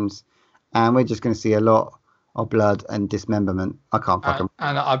times. And we're just going to see a lot of blood and dismemberment. I can't fucking...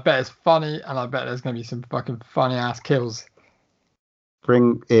 And I bet it's funny, and I bet there's going to be some fucking funny-ass kills.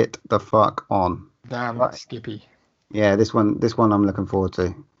 Bring it the fuck on. Damn, right. Skippy. Yeah, this one I'm looking forward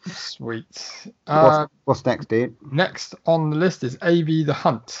to. Sweet. What's next, dude? Next on the list is AV The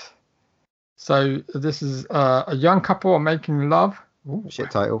Hunt. So this is a young couple are making love. Ooh. Shit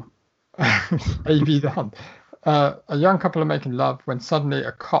title. AV The Hunt. A young couple are making love when suddenly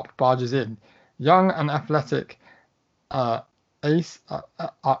a cop barges in. Young and athletic Acey?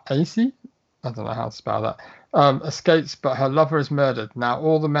 I don't know how to spell that. Escapes, but her lover is murdered. Now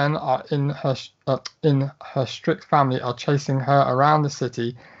all the men are in her strict family are chasing her around the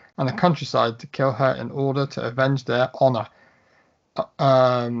city and the countryside to kill her in order to avenge their honor.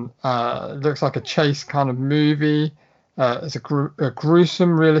 It looks like a chase kind of movie. It's a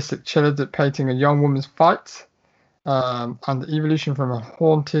gruesome, realistic thriller depicting a young woman's fight and the evolution from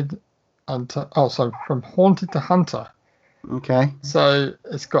from haunted to hunter. Okay. So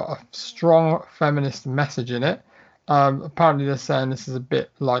it's got a strong feminist message in it. Apparently they're saying this is a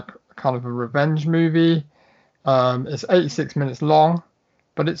bit like kind of a revenge movie. It's 86 minutes long,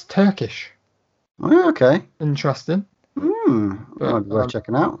 but it's Turkish. Oh, okay. Interesting. Might be worth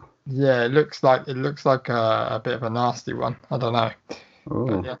checking out. Yeah, it looks like a bit of a nasty one. I don't know.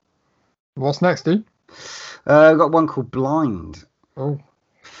 Oh. Yeah. What's next, dude? I've got one called Blind. Oh.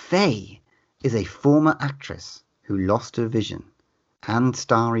 Faye is a former actress who lost her vision and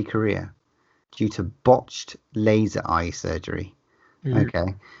starry career due to botched laser eye surgery.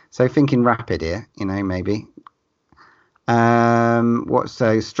 Okay, so thinking rapid here, maybe.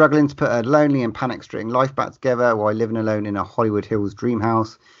 Struggling to put her lonely and panic-stricken life back together while living alone in a Hollywood Hills dream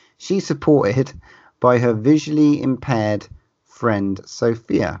house, she's supported by her visually impaired friend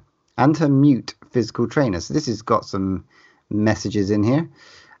Sophia and her mute physical trainer. So this has got some messages in here.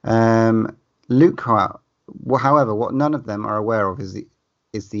 Luke, however, what none of them are aware of is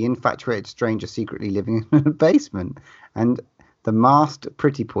the infatuated stranger secretly living in a basement, and the masked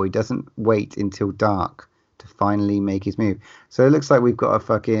pretty boy doesn't wait until dark to finally make his move. So it looks like we've got a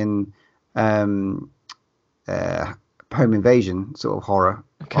fucking home invasion sort of horror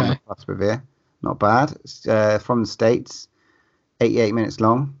on the cusp of here. Not bad. It's, from the States, 88 minutes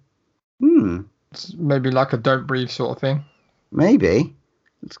long. It's maybe like a Don't Breathe sort of thing. Maybe.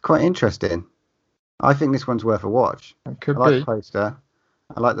 It's quite interesting. I think this one's worth a watch. It could I like be. the poster.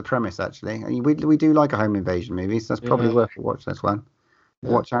 I like the premise, actually. And we do like a home invasion movie, so that's probably worth a watch, this one.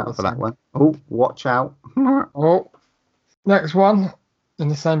 Watch out for that one. Oh, watch out. Oh, next one in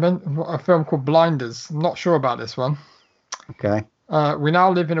the same vein, a film called Blinders. I'm not sure about this one. Okay. We now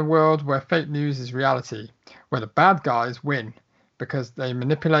live in a world where fake news is reality, where the bad guys win because they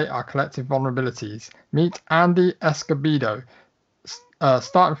manipulate our collective vulnerabilities. Meet Andy Escobedo,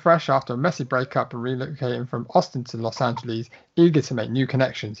 starting fresh after a messy breakup and relocating from Austin to Los Angeles, eager to make new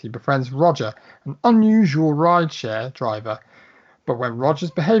connections. He befriends Roger, an unusual rideshare driver. But when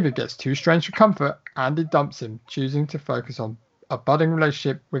Roger's behavior gets too strange for comfort, Andy dumps him, choosing to focus on a budding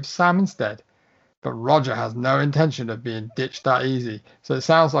relationship with Sam instead. But Roger has no intention of being ditched that easy. So it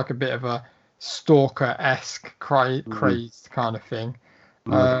sounds like a bit of a stalker-esque, crazed kind of thing.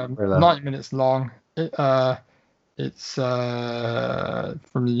 90 minutes long. It's from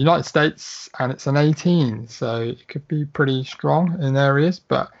the United States, and it's an 18, so it could be pretty strong in areas,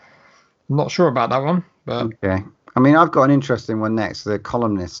 but I'm not sure about that one. But okay. I mean, I've got an interesting one next. The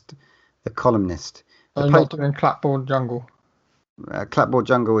Columnist. I'm not doing Clapboard Jungle. Clapboard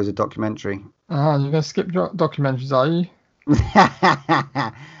Jungle is a documentary. You're going to skip documentaries, are you?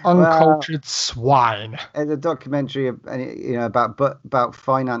 Uncultured swine. It's a documentary about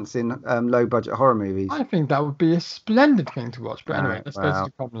financing low budget horror movies. I think that would be a splendid thing to watch. But anyway, let's go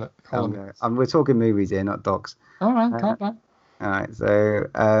to the column. We're talking movies here, not docs. All right, calm down. All right, so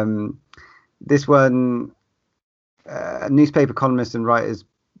this one, newspaper columnist and writer's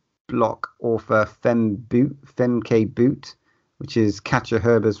block author Femke Boot, which is Katja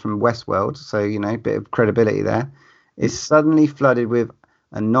Herbers from Westworld, so a bit of credibility there, is suddenly flooded with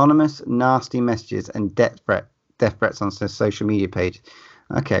anonymous, nasty messages and death threats on her social media page.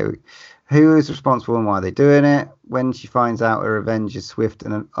 Okay, who is responsible and why are they doing it? When she finds out, her revenge is swift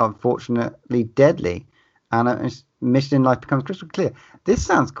and unfortunately deadly. And her mission in life becomes crystal clear. This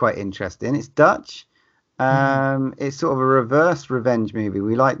sounds quite interesting. It's Dutch. It's sort of a reverse revenge movie.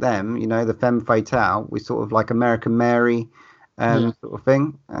 We like them, the femme fatale. We sort of like American Mary. Sort of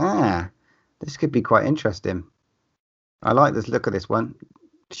thing. This could be quite interesting. I like this look of this one.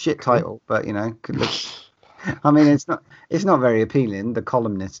 Shit title, but could look. I mean, it's not very appealing. The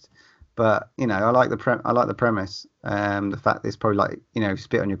Columnist, but I like the premise. The fact that it's probably like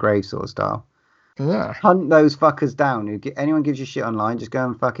spit on your grave sort of style. Yeah. Hunt those fuckers down. Anyone gives you shit online, just go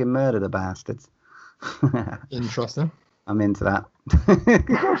and fucking murder the bastards. Interesting. I'm into that.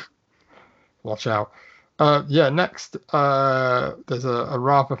 Watch out. Next, there's a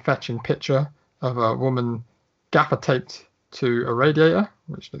rather fetching picture of a woman gaffer taped to a radiator,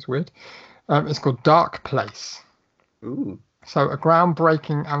 which looks weird. It's called Dark Place. Ooh. So a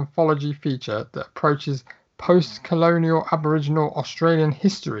groundbreaking anthology feature that approaches post-colonial Aboriginal Australian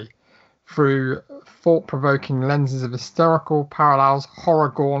history through thought-provoking lenses of hysterical parallels, horror,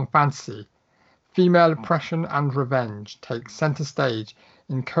 gore, and fantasy. Female oppression and revenge takes centre stage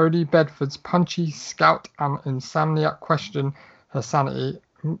in Cody Bedford's punchy scout and insomniac question her sanity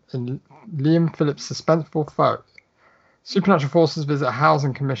in Liam Phillips' suspenseful foe. Supernatural forces visit a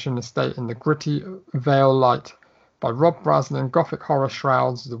housing commission estate in the gritty Vale light by Rob Brasland. Gothic horror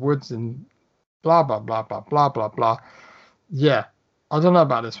shrouds the woods in blah, blah, blah, blah, blah, blah, blah. Yeah, I don't know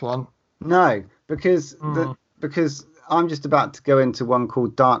about this one. No, because I'm just about to go into one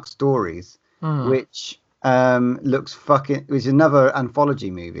called Dark Stories, which looks which is another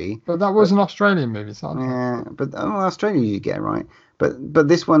anthology movie. But that was an Australian movie, so yeah. But Australia, you get it right. But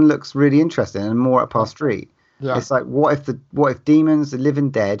this one looks really interesting and more up our street. Yeah. It's like what if demons, the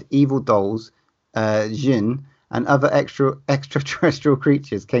living dead, evil dolls, jinn, and other extraterrestrial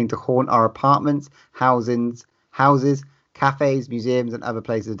creatures came to haunt our apartments, houses, cafes, museums, and other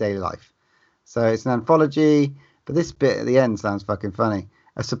places of daily life. So it's an anthology, but this bit at the end sounds fucking funny.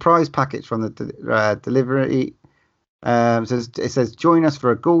 A surprise package from the delivery. It says, join us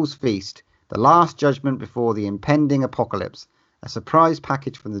for a Ghoul's Feast, the last judgment before the impending apocalypse. A surprise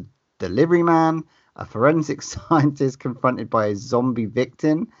package from the delivery man, a forensic scientist confronted by a zombie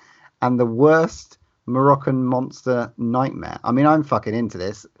victim, and the worst Moroccan monster nightmare. I mean, I'm fucking into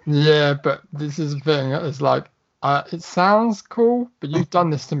this. Yeah, but this is the thing. It's like, it sounds cool, but you've done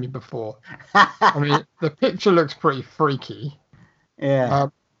this to me before. I mean, the picture looks pretty freaky. Yeah.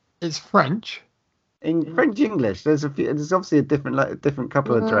 It's French. In French English, there's obviously a different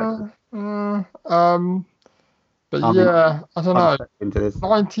couple of directors. But I don't know. Into this.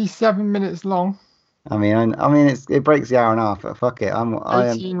 97 minutes long. I mean, it breaks the hour and a half. But fuck it.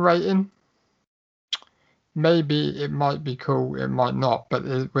 18 rating. Maybe it might be cool. It might not. But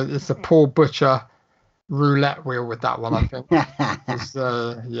it's a Paul Butcher roulette wheel with that one. I think.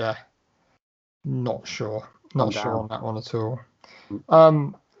 Not sure. Not sure on that one at all.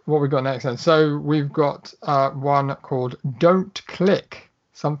 What we got next then? So we've got one called Don't Click,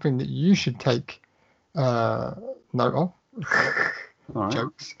 something that you should take note of. All right.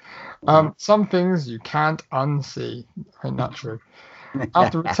 Jokes. Some things you can't unsee. Ain't that true?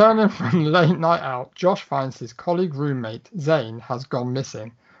 After returning from the late night out, Josh finds his colleague roommate, Zane, has gone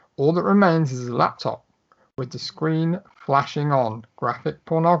missing. All that remains is a laptop with the screen flashing on graphic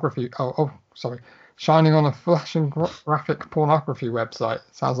pornography. Shining on a flashing graphic pornography website.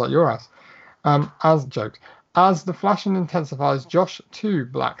 Sounds like your ass. As jokes. As the flashing intensifies, Josh too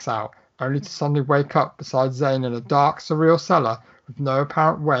blacks out, only to suddenly wake up beside Zane in a dark, surreal cellar with no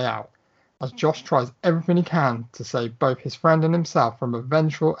apparent way out. As Josh tries everything he can to save both his friend and himself from a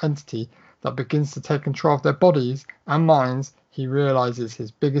vengeful entity that begins to take control of their bodies and minds, he realizes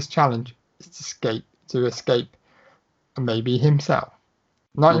his biggest challenge is to escape maybe himself.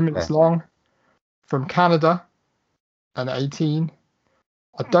 90 minutes long, from Canada, and 18.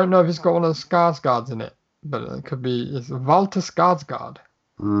 I don't know if it's got one of the Skarsgårds in it, but it could be. It's Walter Skarsgård.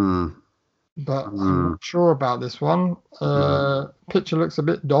 But I'm not sure about this one. Picture looks a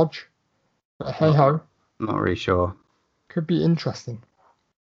bit dodge. But hey ho. Not really sure. Could be interesting.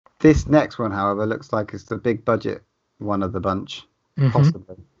 This next one, however, looks like it's the big budget one of the bunch,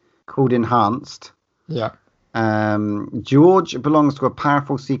 possibly. Called Enhanced. Yeah. George belongs to a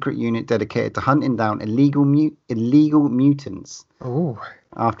powerful secret unit dedicated to hunting down illegal mutants. Oh.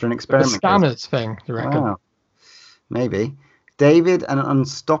 After an experiment. The scanners thing, do you reckon? Wow. Maybe. David, an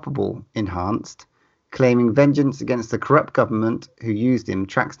unstoppable Enhanced, claiming vengeance against the corrupt government who used him,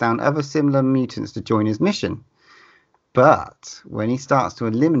 tracks down other similar mutants to join his mission. But when he starts to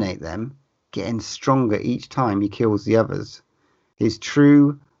eliminate them, getting stronger each time he kills the others, his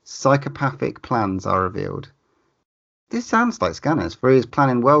true psychopathic plans are revealed. This sounds like Scanners, for he is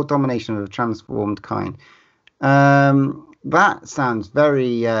planning world domination of a transformed kind. That sounds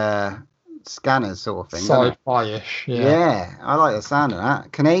very Scanners sort of thing. Sci-fi-ish, yeah. Yeah, I like the sound of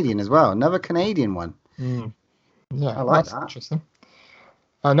that. Canadian as well. Another Canadian one. Yeah, I like that's that. Interesting.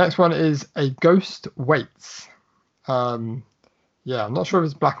 Next one is A Ghost Waits. I'm not sure if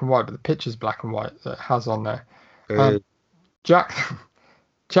it's black and white, but the picture's black and white that it has on there.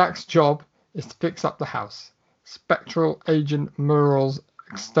 Jack's job is to fix up the house. Spectral Agent Murrell's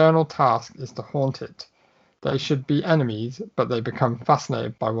external task is to haunt it. They should be enemies, but they become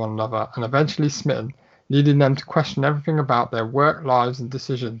fascinated by one another and eventually smitten, leading them to question everything about their work, lives, and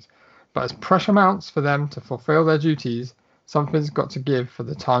decisions. But as pressure mounts for them to fulfill their duties, something's got to give for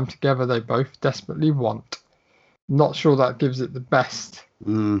the time together they both desperately want. Not sure that gives it the best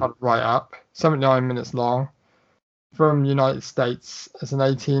write-up. 79 minutes long. From United States as an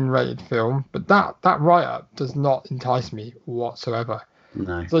 18 rated film, but that write-up does not entice me whatsoever.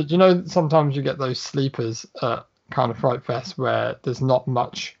 No. So you know, sometimes you get those sleepers at kind of Fright Fest where there's not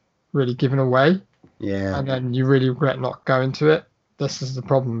much really given away, and then you really regret not going to it. This is the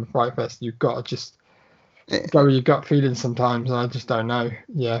problem with Fright Fest. You've got to just go with your gut feeling sometimes, and I just don't know.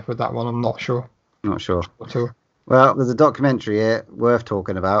 Yeah, with that one, I'm not sure. Not sure at all. Well, there's a documentary here worth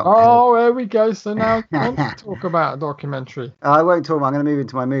talking about. Oh, there we go. So now let's talk about a documentary. I won't talk about. I'm going to move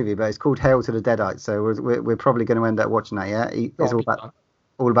into my movie, but it's called Hail to the Deadites. So we're probably going to end up watching that. Yeah, it's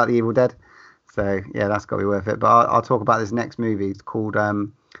all about the Evil Dead. So yeah, that's got to be worth it. But I'll talk about this next movie. It's called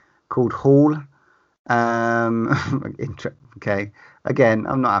Hall. Okay. Again,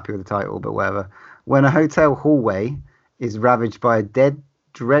 I'm not happy with the title, but whatever. When a hotel hallway is ravaged by a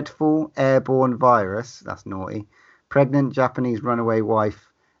dreadful airborne virus, that's naughty, pregnant Japanese runaway wife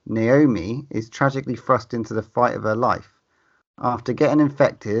Naomi is tragically thrust into the fight of her life. After getting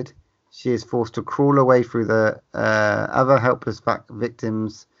infected, she is forced to crawl away through the other helpless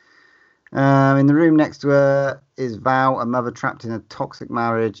victims. In the room next to her is Val, a mother trapped in a toxic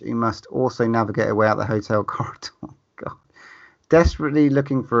marriage who must also navigate her way out the hotel corridor. God. Desperately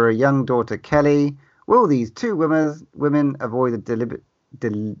looking for a young daughter, Kelly, will these two women avoid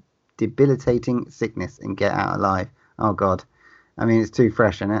the debilitating sickness and get out alive? Oh God, I mean, it's too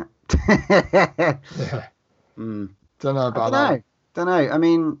fresh, isn't it? Yeah. Don't know about that. Don't know. I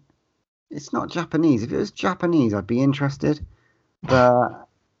mean, it's not Japanese. If it was Japanese, I'd be interested, but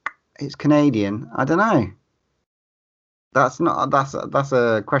it's Canadian. I don't know. That's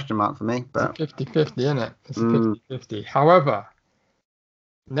a question mark for me. But it's a 50-50, isn't it? It's a 50-50. However,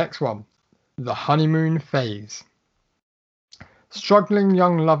 next one, The Honeymoon Phase. Struggling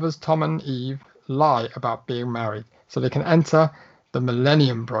young lovers Tom and Eve lie about being married so they can enter the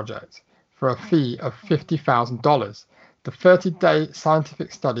Millennium Project for a fee of $50,000. The 30-day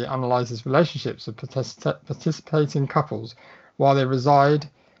scientific study analyzes relationships of participating couples while they reside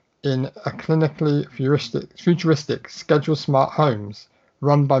in a clinically futuristic scheduled smart homes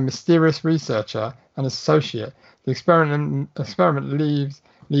run by mysterious researcher and associate. The experiment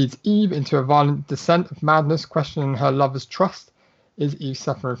leads Eve into a violent descent of madness, questioning her lover's trust Is Eve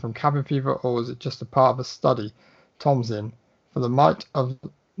suffering from cabin fever, or is it just a part of a study Tom's in? For might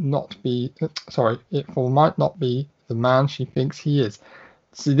not be the man she thinks he is.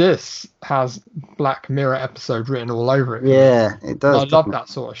 See, this has Black Mirror episode written all over it. Yeah, it does. I love that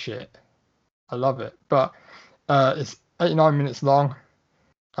sort of shit. I love it. But it's 89 minutes long.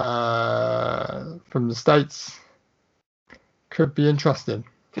 From the States. Could be interesting.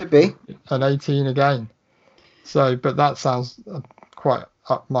 Could be. An 18 again. So, but that sounds quite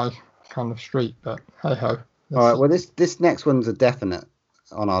up my kind of street. But hey ho. All right. Well, this next one's a definite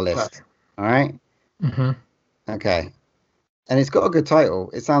on our list. All right. Mm-hmm. Okay. And it's got a good title.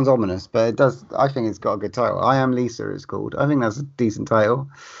 It sounds ominous, but it does. I think it's got a good title. I Am Lisa, it's called. I think that's a decent title.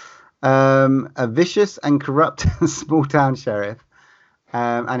 A vicious and corrupt small town sheriff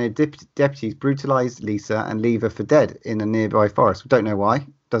and her deputies brutalize Lisa and leave her for dead in a nearby forest. We don't know why.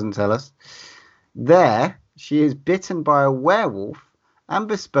 Doesn't tell us. There, she is bitten by a werewolf and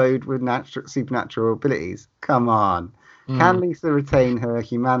bestowed with supernatural abilities. Come on. Can Lisa retain her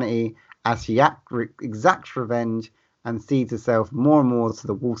humanity as she exacts revenge and seeds herself more and more to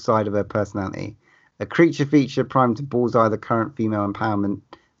the wolf side of her personality? A creature feature primed to bullseye the current female empowerment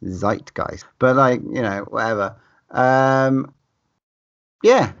zeitgeist. But whatever.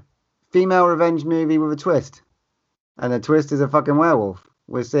 Yeah. Female revenge movie with a twist. And the twist is a fucking werewolf.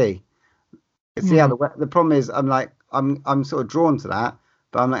 We'll see. See how the problem is, I'm sort of drawn to that,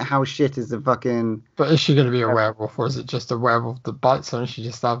 but I'm like, how shit is the fucking... But is she going to be a werewolf, or is it just a werewolf that bites her and she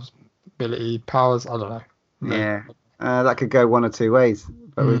just has ability powers? I don't know. Yeah. That could go one or two ways,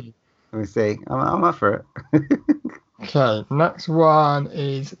 but we'll see. I'm up for it. Okay, next one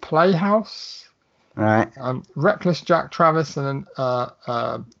is Playhouse. All right. Reckless Jack Travis, and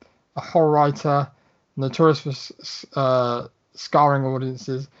a horror writer, notorious for scarring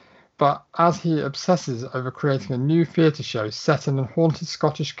audiences, but as he obsesses over creating a new theatre show set in a haunted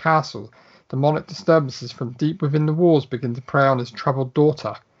Scottish castle, demonic disturbances from deep within the walls begin to prey on his troubled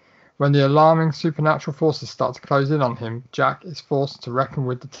daughter. When the alarming supernatural forces start to close in on him, Jack is forced to reckon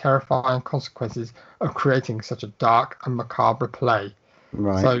with the terrifying consequences of creating such a dark and macabre play.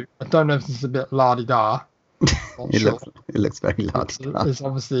 Right. So I don't know if this is a bit la-di-da. It looks very la-di-da. It's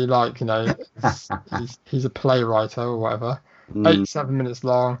obviously he's a playwright or whatever. 87 minutes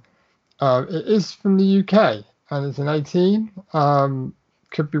long. It is from the UK and it's an 18.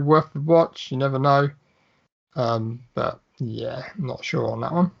 Could be worth a watch. You never know. But yeah, not sure on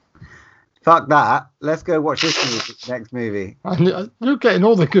that one. Fuck that. Let's go watch this next movie. You're getting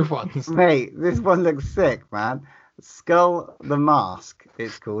all the good ones. Mate, this one looks sick, man. Skull the Mask,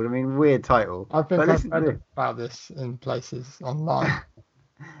 it's called. I mean, weird title. I think I've read about this in places online.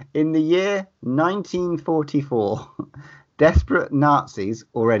 In the year 1944, desperate Nazis,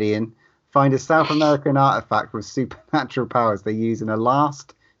 already in, find a South American artifact with supernatural powers they use in a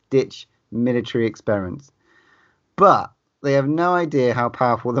last-ditch military experiment. But they have no idea how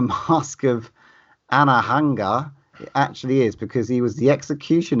powerful the Mask of Anahanga actually is, because he was the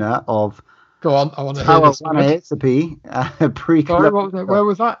executioner of... Go on, I want to hear this. Sorry, where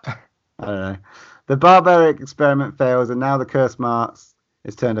was that? I don't know. The barbaric experiment fails, and now the curse marks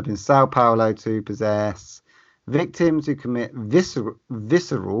is turned up in Sao Paulo to possess victims who commit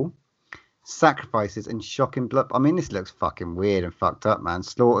visceral sacrifices and shocking blood. I mean, this looks fucking weird and fucked up, man.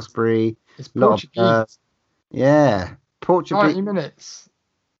 Slaughter spree. It's Portuguese. Yeah. Portuguese. 90 minutes.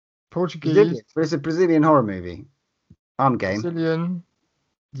 Portuguese. Brazilian. It's a Brazilian horror movie. I'm game. Brazilian.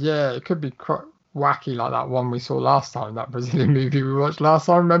 Yeah, it could be quite wacky like that one we saw last time, that Brazilian movie we watched last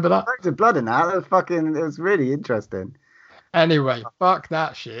time. Remember that? Loads of blood in that. It was really interesting. Anyway, fuck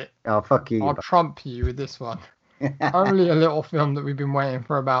that shit. Oh, fuck you. I'll trump you with this one. Only a little film that we've been waiting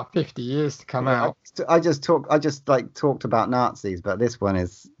for about 50 years to come out. I just talked about Nazis, but this one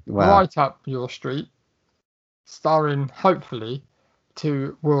is right up your street. Starring, hopefully,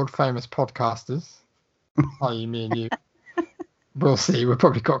 two world famous podcasters, i.e. me and you. We'll see. We've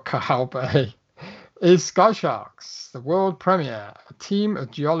probably got Kyle, but hey. Is Sky Sharks, the world premiere. A team of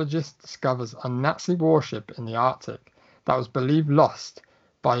geologists discovers a Nazi warship in the Arctic that was believed lost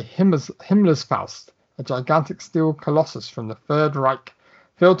by Himmler's Faust, a gigantic steel colossus from the Third Reich,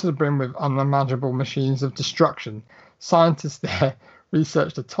 filled to the brim with unimaginable machines of destruction. Scientists there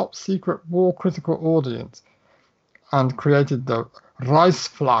researched a top-secret war-critical audience and created the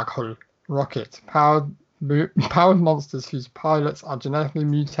Reisflagel rocket, powered monsters whose pilots are genetically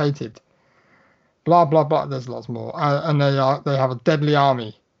mutated. Blah blah blah. There's lots more, and they have a deadly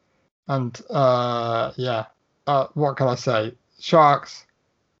army, and what can I say? Sharks,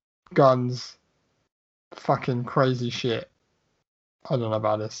 guns, fucking crazy shit. I don't know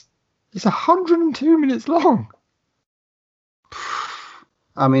about this. It's 102 minutes long.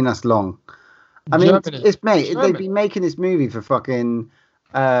 I mean, that's long. I mean, Germany. it's mate. They've Germany. been making this movie for fucking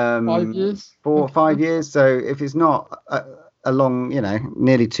 5 years. 4 or 5 years. So if it's not a long,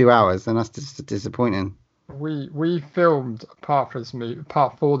 nearly 2 hours, then that's just disappointing. We filmed a part for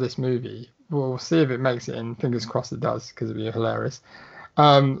this movie. We'll see if it makes it in. Fingers crossed it does, because it'd be hilarious.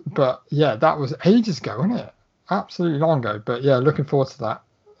 But yeah, that was ages ago, wasn't it? Absolutely long ago. But yeah, looking forward to that.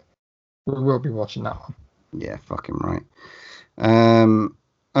 We will be watching that one. Yeah, fucking right.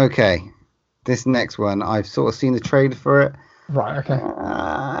 Okay, this next one, I've sort of seen the trailer for it. Right. Okay.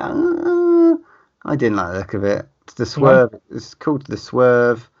 I didn't like the look of it. It's The Swerve. No. It's called The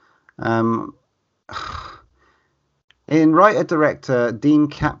Swerve. In writer-director Dean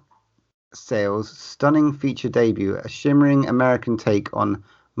Capsale's stunning feature debut, a shimmering American take on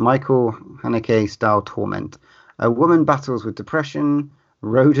Michael Haneke-style torment. A woman battles with depression,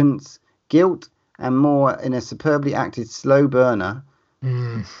 rodents, guilt, and more in a superbly acted slow burner.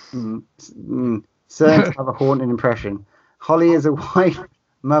 Certain to have a haunting impression. Holly is a wife,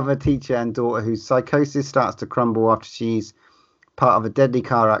 mother, teacher, and daughter whose psychosis starts to crumble after she's part of a deadly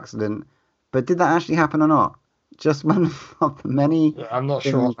car accident. But did that actually happen or not? Just one of the many. Yeah, I'm not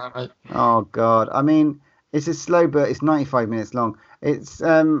sure on that, mate. Oh God! I mean, it's a slow burn. It's 95 minutes long. It's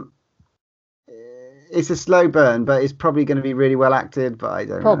a slow burn, but it's probably going to be really well acted. But I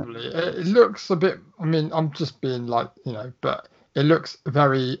don't know. Probably. It looks a bit. I mean, I'm just being like, but it looks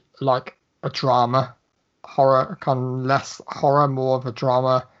very like a drama, horror, kind of less horror, more of a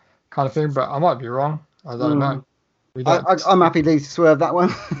drama kind of thing. But I might be wrong. I don't know. I'm happy to swerve that one.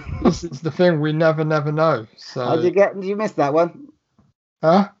 This is the thing, we never know. So did you miss that one?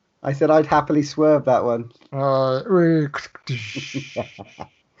 Huh? I said I'd happily swerve that one.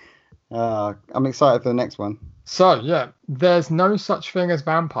 I'm excited for the next one. So yeah, there's no such thing as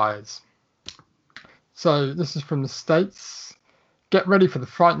vampires. So this is from the States. Get ready for the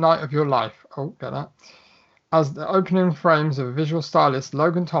fright night of your life. Oh, get that. As the opening frames of a visual stylist,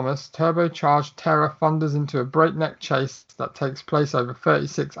 Logan Thomas, turbocharged terror thunders into a breakneck chase that takes place over a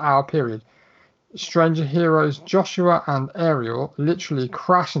 36-hour period. Stranger heroes Joshua and Ariel literally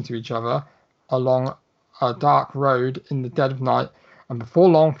crash into each other along a dark road in the dead of night, and before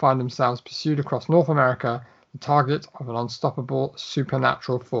long find themselves pursued across North America, the target of an unstoppable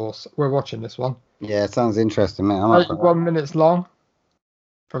supernatural force. We're watching this one. Yeah, it sounds interesting, mate. 81 minutes long.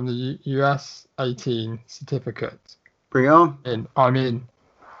 From the US 18 certificate. Bring it on. I'm in.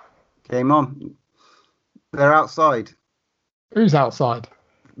 Game on. They're outside. Who's outside?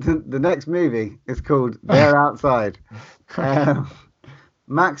 The next movie is called They're Outside.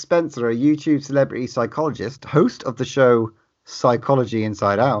 Max Spencer, a YouTube celebrity psychologist, host of the show Psychology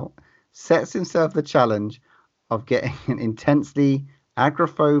Inside Out, sets himself the challenge of getting an intensely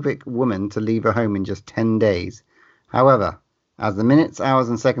agoraphobic woman to leave her home in just 10 days. However, as the minutes, hours,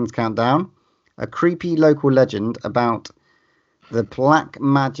 and seconds count down, a creepy local legend about the black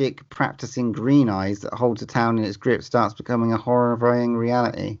magic practicing green eyes that holds the town in its grip starts becoming a horrifying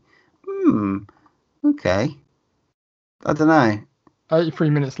reality. Okay. I don't know.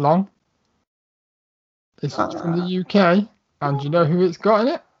 83 minutes long. It's from the UK, and do you know who it's got in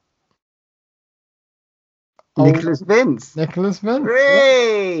it? Nicholas Vince. Nicholas Vince.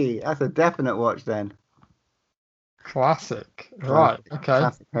 Hooray! That's a definite watch then. Classic. Right, okay.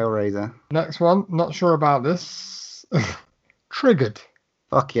 Classic Hellraiser. Next one, not sure about this. Triggered.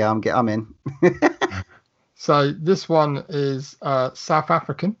 Fuck yeah, I'm in. So this one is South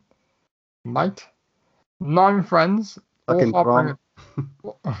African, mate. 9 friends, all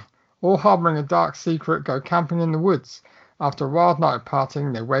harbouring a dark secret, go camping in the woods. After a wild night of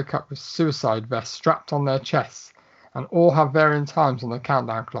partying, they wake up with suicide vests strapped on their chests, and all have varying times on their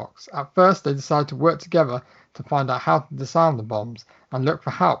countdown clocks. At first, they decide to work together to find out how to disarm the bombs and look for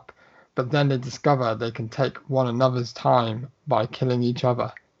help, but then they discover they can take one another's time by killing each other.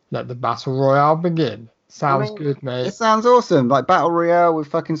 Let the battle royale begin. Sounds good, mate. It sounds awesome, like battle royale with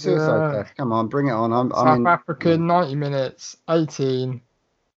fucking suicide death. Come on, bring it on. South African, 90 minutes, 18.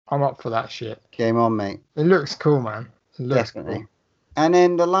 I'm up for that shit. Game on, mate. It looks cool, man. Definitely. Cool. And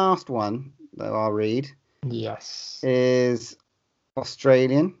then the last one that I'll read, is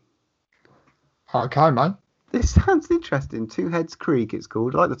Australian. Okay, man. This sounds interesting. Two Heads Creek, it's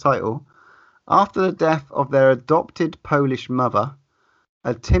called. I like the title. After the death of their adopted Polish mother,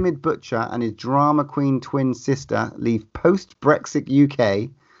 a timid butcher and his drama queen twin sister leave post-Brexit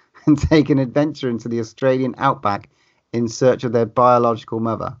UK and take an adventure into the Australian outback in search of their biological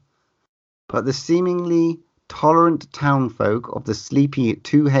mother. But the seemingly tolerant townfolk of the sleepy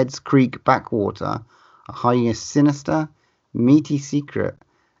Two Heads Creek backwater are hiding a sinister, meaty secret,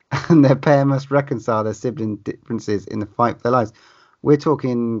 and their pair must reconcile their sibling differences in the fight for their lives. We're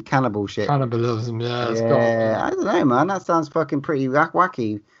talking cannibal shit. Cannibalism, yeah. I don't know, man. That sounds fucking pretty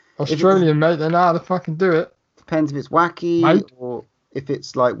wacky. Australian, mate, they know how to fucking do it. Depends if it's wacky Mate. or if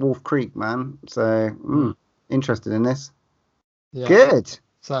it's like Wolf Creek, man. So, interested in this. Yeah. Good.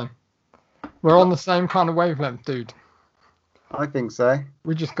 So, we're on the same kind of wavelength, dude. I think so.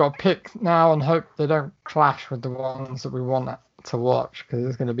 We just got to pick now and hope they don't clash with the ones that we want to watch, because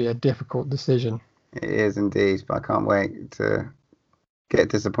it's going to be a difficult decision. It is indeed, but I can't wait to get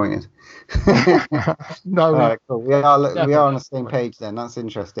disappointed. No, all right, cool. We are on the same definitely. page then. That's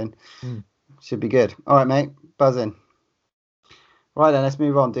interesting. Should be good. All right, mate. Buzz in. Right then, let's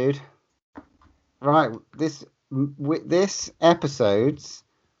move on, dude. Right, this episode's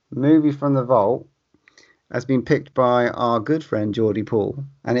movie from the vault has been picked by our good friend Geordie Paul,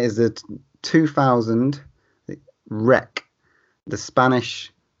 and it is the 2000 Wreck, the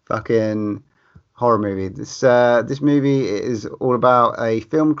Spanish fucking horror movie. This movie is all about a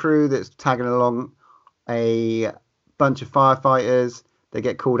film crew that's tagging along a bunch of firefighters. They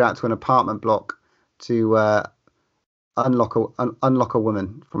get called out to an apartment block to unlock a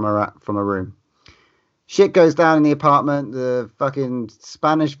woman from a room. Shit goes down in the apartment. The fucking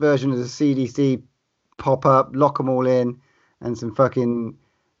Spanish version of the CDC pop up, lock them all in, and some fucking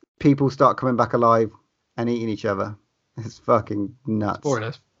people start coming back alive and eating each other. It's fucking nuts.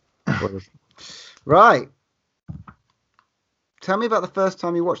 Spoilers. Right. Tell me about the first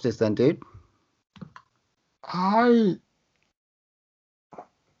time you watched this then, dude. I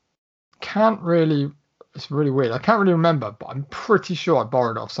can't really, it's really weird. I can't really remember, but I'm pretty sure I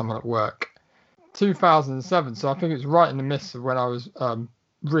borrowed it off someone at work. 2007, so I think it's right in the midst of when I was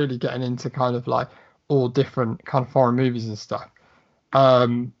really getting into kind of like all different kind of foreign movies and stuff.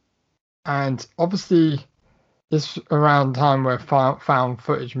 And obviously it's around the time where found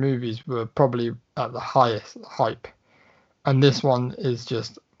footage movies were probably at the highest hype. And this one is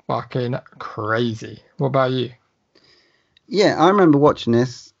just fucking crazy. What about you? Yeah, I remember watching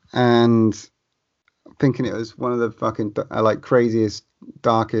this and thinking it was one of the fucking like craziest,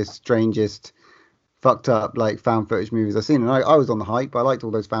 darkest, strangest, fucked up like found footage movies I've seen. And I was on the hype. I liked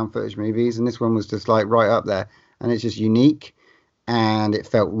all those found footage movies, and this one was just like right up there. And it's just unique, and it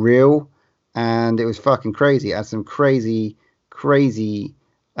felt real, and it was fucking crazy. It had some crazy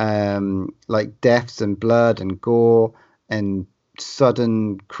like deaths and blood and gore and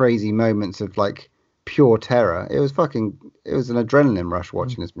sudden crazy moments of like pure terror. It was an adrenaline rush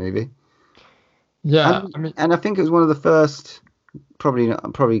watching this movie. Yeah, and I think it was one of the first,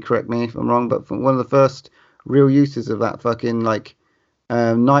 probably correct me if I'm wrong, but one of the first real uses of that fucking like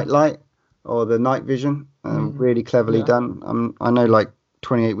night light or the night vision. Really cleverly done. I know like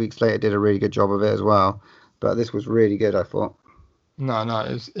 28 Weeks Later did a really good job of it as well, but this was really good, I thought. No,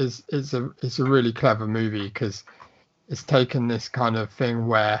 it's a really clever movie, because it's taken this kind of thing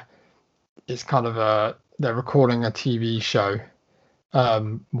where it's kind of they're recording a TV show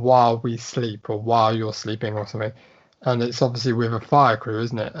while we sleep or while you're sleeping or something, and it's obviously with a fire crew,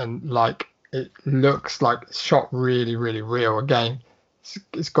 isn't it? And like it looks like it's shot really, really real. Again,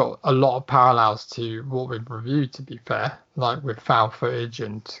 it's got a lot of parallels to what we've reviewed, to be fair, like with found footage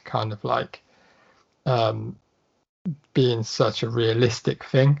and kind of like being such a realistic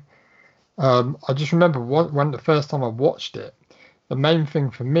thing. I just remember when the first time I watched it, the main thing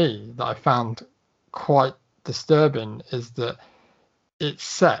for me that I found quite disturbing is that it's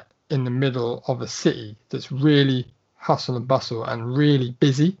set in the middle of a city that's really hustle and bustle and really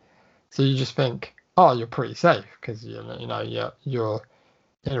busy. So you just think, oh, you're pretty safe because you're in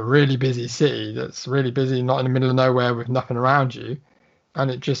a really busy city that's really busy, not in the middle of nowhere with nothing around you. And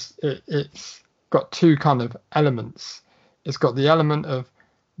it's got two kind of elements. It's got the element of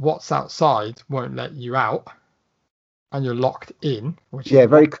what's outside won't let you out, and you're locked in.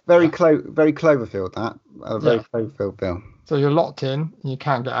 Very Cloverfield. Cloverfield film. So you're locked in, and you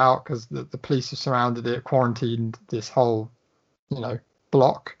can't get out because the police have surrounded it, quarantined this whole,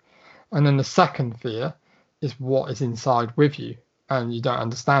 block. And then the second fear is what is inside with you, and you don't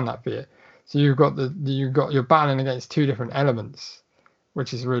understand that fear. So you're battling against two different elements,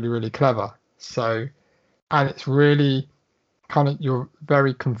 which is really, really clever. So, and it's really kind of, you're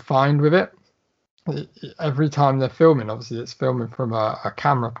very confined with it. Every time they're filming, obviously it's filming from a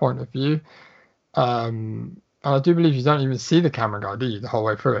camera point of view. And I do believe you don't even see the camera guy, do you, the whole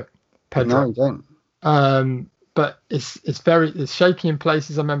way through it? Pedro. No, you don't. But it's shaky in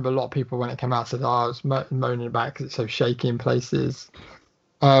places. I remember a lot of people when it came out said, I was moaning about it because it's so shaky in places.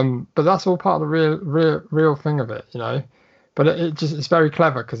 But that's all part of the real thing of it, But it's very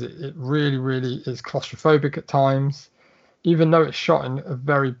clever because it really, really is claustrophobic at times. even though it's shot in a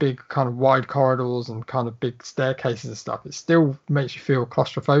very big kind of wide corridors and kind of big staircases and stuff, it still makes you feel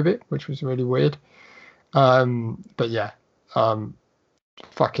claustrophobic, which was really weird. But yeah,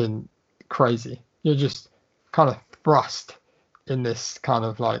 fucking crazy. You're just kind of thrust in this kind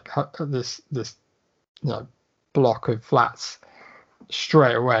of like this block of flats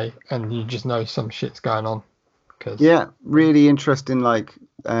straight away, and you just know some shit's going on. Yeah, really interesting, like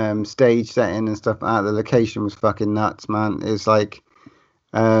stage setting and stuff. The location was fucking nuts, man. It's like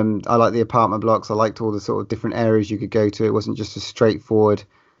I like the apartment blocks. I liked all the sort of different areas you could go to. It wasn't just a straightforward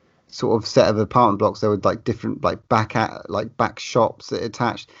sort of set of apartment blocks. There were like different back shops that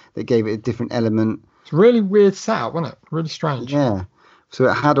attached that gave it a different element. It's really weird setup, wasn't it? Really strange. Yeah. So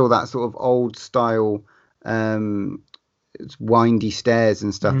it had all that sort of old style it's windy stairs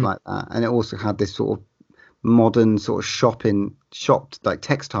and stuff like that, and it also had this sort of modern sort of shop like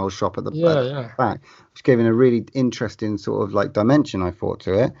textile shop at the back, which gave it a really interesting sort of like dimension, I thought,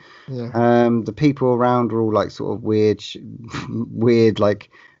 to it. The people around were all like sort of weird like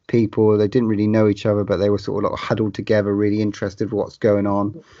people. They didn't really know each other, but they were sort of like huddled together, really interested in what's going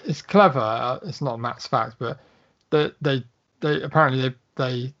on. It's clever. It's not Matt's fact, but they apparently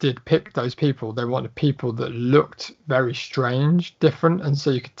they did pick those people. They wanted people that looked very strange, different, and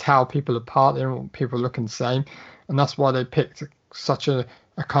so you could tell people apart. They didn't want people looking the same, and that's why they picked such a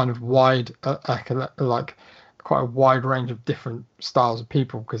kind of wide, like quite a wide range of different styles of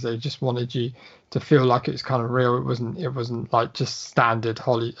people, because they just wanted you to feel like it was kind of real. It wasn't like just standard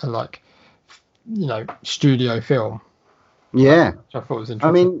studio film. Yeah, which I thought was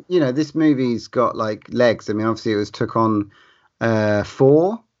interesting. I mean, this movie's got like legs. I mean, obviously it took on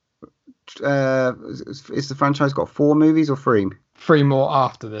 4. Is the franchise got 4 movies or 3? 3 more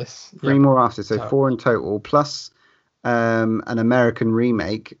after this. 3 more after, so 4 in total, plus an American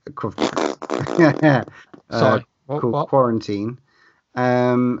remake called Quarantine.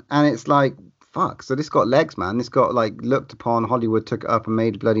 And it's like, fuck. So this got legs, man. This got like looked upon. Hollywood took it up and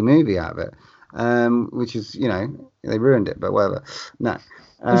made a bloody movie out of it. Which is, they ruined it, but whatever. No,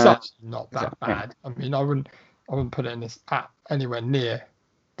 it's actually not that bad. I mean, I wouldn't put it in this anywhere near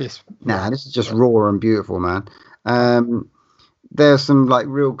this. Nah, this is just raw and beautiful, man. There's some like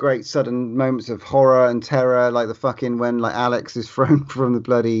real great sudden moments of horror and terror, like the fucking when like Alex is thrown from the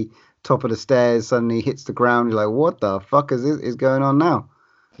bloody top of the stairs, suddenly hits the ground. You're like, what the fuck is going on now?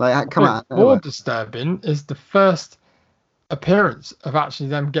 Like, come on. More disturbing is the first appearance of actually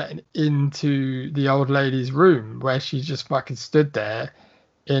them getting into the old lady's room, where she just fucking stood there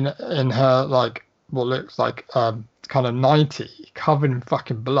in her like what looks like kind of 90, covered in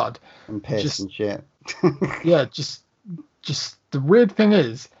fucking blood and piss and shit. Yeah, just the weird thing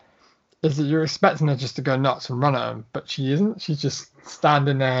is that you're expecting her just to go nuts and run at him, but she isn't. She's just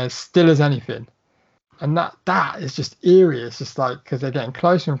standing there still as anything, and that is just eerie. It's just like, because they're getting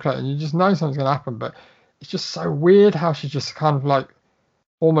closer and closer, and you just know something's gonna happen, but it's just so weird how she's just kind of like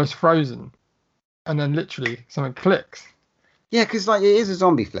almost frozen, and then literally something clicks. Yeah, because like it is a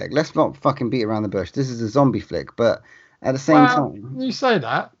zombie flick. Let's not fucking beat around the bush. This is a zombie flick, but at the same time, you say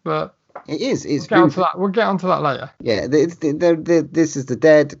that, but it is. It's we'll get onto that later. Yeah, this is the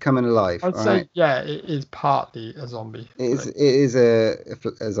dead coming alive. I'd say yeah, it is partly a zombie. It is a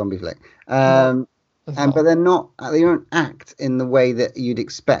zombie flick. But they don't act in the way that you'd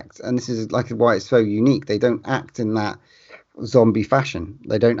expect, and this is like why it's so unique. They don't act in that zombie fashion.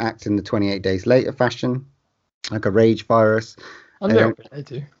 They don't act in the 28 Days Later fashion, like a rage virus. They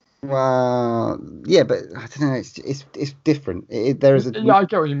do. Well, yeah, but I don't know. It's different. I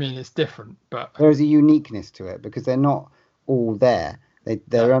get what you mean. It's different, but there is a uniqueness to it because they're not all there.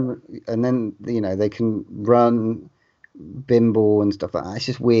 And then they can run, bimble and stuff like that. It's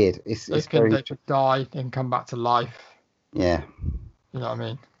just weird. They could die and come back to life. Yeah, you know what I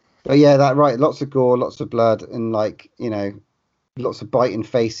mean. But yeah, lots of gore, lots of blood, and lots of biting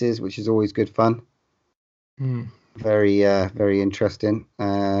faces, which is always good fun. Very very interesting.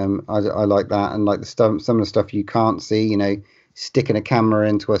 I like that, and like some of the stuff you can't see, sticking a camera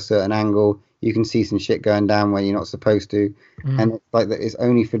into a certain angle, you can see some shit going down where you're not supposed to, and it's like that. It's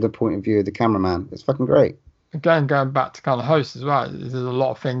only for the point of view of the cameraman. It's fucking great. Again, going back to kind of host as well, there's a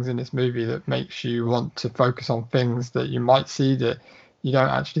lot of things in this movie that makes you want to focus on things that you might see that you don't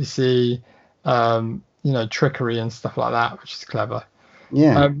actually see, trickery and stuff like that, which is clever.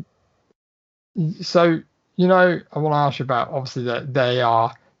 Yeah. So, I want to ask you about, obviously, that they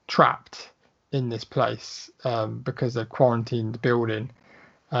are trapped in this place because they've quarantined the building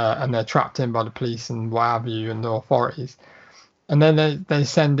and they're trapped in by the police and what have you and the authorities. And then they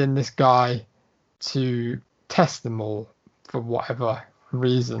send in this guy to test them all for whatever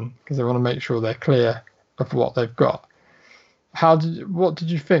reason, because they want to make sure they're clear of what they've got. What did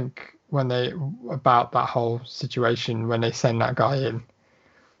you think about that whole situation when they send that guy in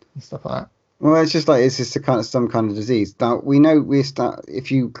and stuff like that? Well, it's just a kind of some kind of disease. Now we know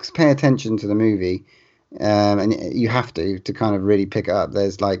if you pay attention to the movie, and you have to kind of really pick it up.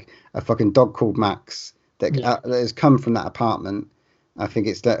 There's like a fucking dog called Max that has come from that apartment. I think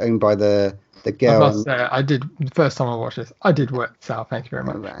it's owned by the girl. I must say, I did the first time I watched this. I did work this out. Thank you very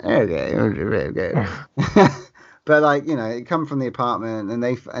much. Okay. But like, you know, it come from the apartment, and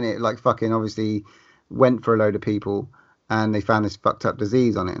it like fucking obviously went for a load of people, and they found this fucked up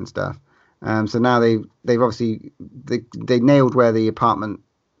disease on it and stuff. So now they've obviously they nailed where the apartment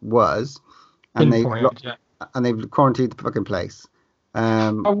was, and they've quarantined the fucking place.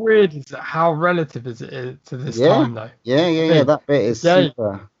 How weird is it? How relative is it to this time though? Yeah. That bit is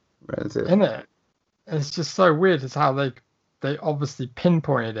super relative, isn't it? It's just so weird. It's how they obviously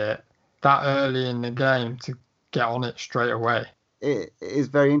pinpointed it that early in the game to get on it straight away. It is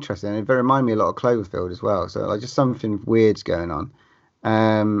very interesting. It reminded me a lot of Cloverfield as well. So like just something weird's going on.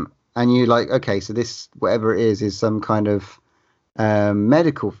 And you like, okay, so this, whatever it is some kind of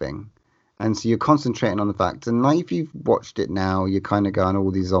medical thing. And so you're concentrating on the fact. And like, if you've watched it now, you're kind of going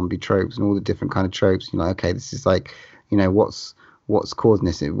all these zombie tropes and all the different kind of tropes. You're like, okay, this is like, you know, what's causing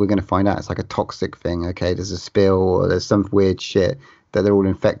this? We're going to find out. It's like a toxic thing. Okay, there's a spill or there's some weird shit that they're all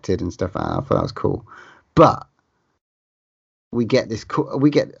infected and stuff like that. I thought that was cool. But we get this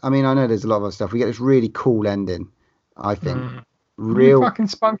I mean, I know there's a lot of other stuff. We get this really cool ending, I think. You're fucking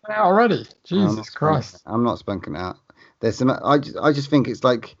spunking out already. Jesus Christ. I'm not spunking out. There's some. I just think it's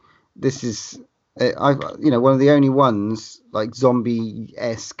like this is. One of the only ones like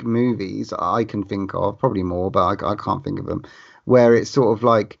zombie-esque movies I can think of, probably more, but I can't think of them, where it's sort of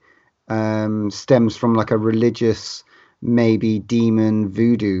like stems from like a religious, maybe demon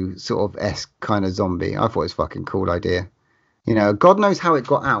voodoo sort of esque kind of zombie. I thought it was a fucking cool idea. You know, God knows how it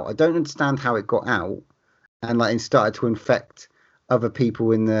got out. I don't understand how it got out, and like it started to infect other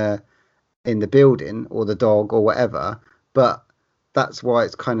people in the building or the dog or whatever. But that's why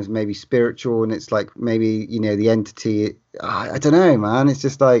it's kind of maybe spiritual, and it's like maybe, you know, the entity. I don't know, man. It's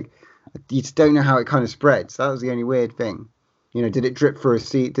just like you just don't know how it kind of spreads. That was the only weird thing. You know, did it drip through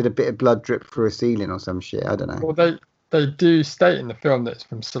did a bit of blood drip through a ceiling or some shit? I don't know. Well, they do state in the film that it's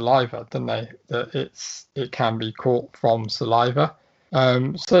from saliva, don't they? That it can be caught from saliva.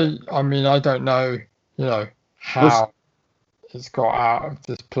 So I mean, I don't know, you know, how it's got out of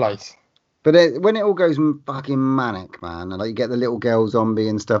this place. But when it all goes fucking manic, man, and like you get the little girl zombie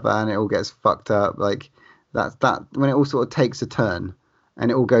and stuff, and it all gets fucked up, like that when it all sort of takes a turn, and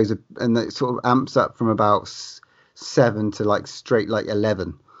it all goes and it sort of amps up from about 7 to like straight like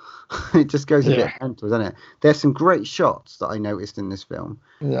 11. It just goes a bit mental, doesn't it? There's some great shots that I noticed in this film.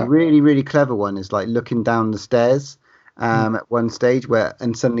 A really, really clever one is like looking down the stairs at one stage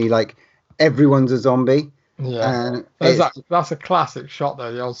and suddenly like everyone's a zombie. Yeah, that's a classic shot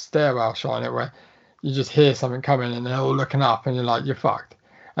though, the old stairwell shot in it where you just hear something coming and they're all looking up and you're like, you're fucked.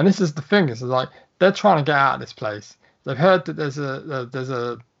 And this is the thing, is like they're trying to get out of this place. They've heard that there's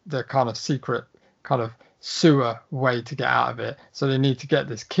the kind of secret kind of sewer way to get out of it, so they need to get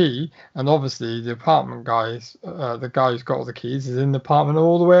this key, and obviously the apartment guys, the guy who's got all the keys is in the apartment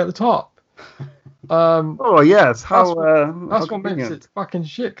all the way at the top. Oh yes, that's what makes it fucking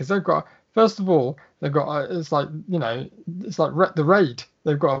shit, because they've got, first of all, they've got it's like, you know, it's like the raid.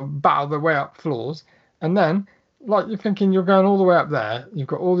 They've got to battle their way up floors, and then like you're thinking you're going all the way up there. You've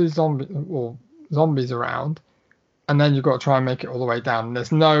got all these zombies around, and then you've got to try and make it all the way down. And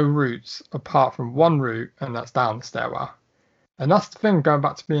there's no routes apart from one route, and that's down the stairwell. And that's the thing, going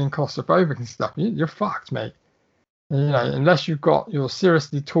back to being claustrophobic and stuff. You're fucked, mate. You know, unless you're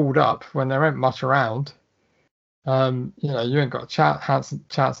seriously tooled up when there ain't much around. You know, you ain't got a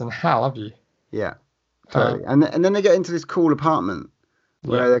chance in hell, have you? Yeah, totally. And then they get into this cool apartment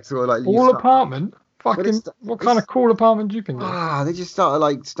where they're sort of like apartment. Fucking, what kind of cool apartment do you think? They just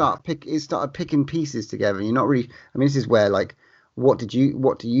started picking pieces together. You're not really. I mean, this is where like, what's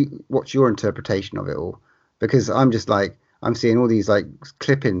your interpretation of it all? Because I'm just like, I'm seeing all these like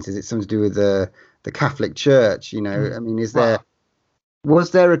clippings. Is it something to do with the Catholic Church? You know, I mean, was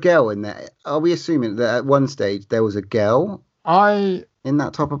there a girl in there? Are we assuming that at one stage there was a girl in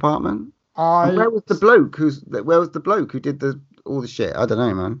that top apartment? Where was the bloke who did all the shit? I don't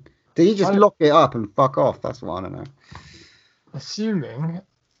know, man. Did he just lock it up and fuck off? That's what I don't know. Assuming,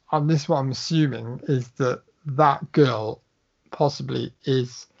 and this is what I'm assuming, is that girl possibly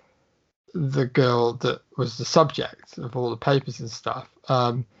is the girl that was the subject of all the papers and stuff.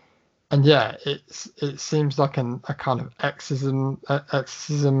 And yeah, it seems like a kind of exorcism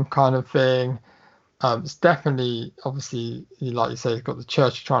kind of thing. It's definitely, obviously, like you say, it's got the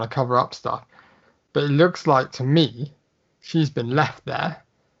church trying to cover up stuff. But it looks like, to me, she's been left there,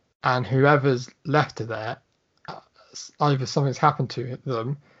 and whoever's left her there, either something's happened to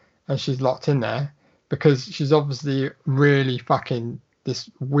them, and she's locked in there, because she's obviously really fucking this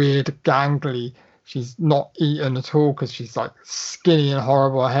weird, gangly. She's not eaten at all because she's like skinny and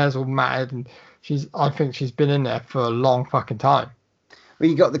horrible. Her hair's all matted, and I think she's been in there for a long fucking time. Well,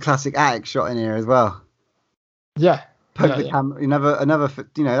 you got the classic attic shot in here as well. Yeah. Poke the camera. Another.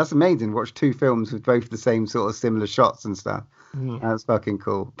 That's amazing. Watch 2 films with both the same sort of similar shots and stuff. That's fucking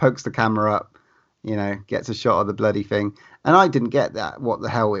cool. Pokes the camera up, gets a shot of the bloody thing. And I didn't get that. What the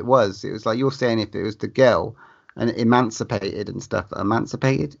hell it was? It was like you're saying if it was the girl and emancipated and stuff.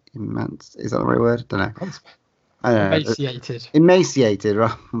 Emancipated? Is that the right word? I don't know. I don't know. Emaciated. Emaciated,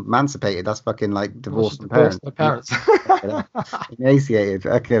 right? Emancipated. That's fucking like divorced the parents. Emaciated.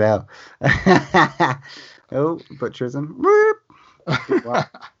 Okay, hell. Oh, butcherism.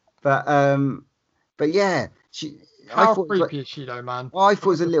 But yeah, How creepy is she though, man? I thought it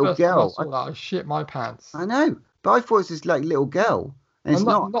was a little girl. I shit my pants. I know, but I thought it was this like little girl, and it's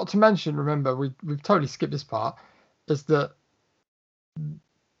not. Not to mention, remember, we've totally skipped this part. Is that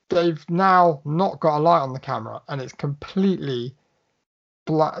they've now not got a light on the camera, and it's completely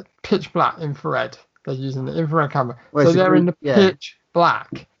black, pitch black infrared. They're using the infrared camera, so they're in the pitch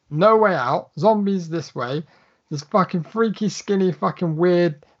black. No way out. Zombies this way. This fucking freaky, skinny, fucking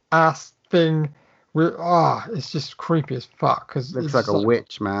weird ass thing. It's just creepy as fuck. Cause looks like a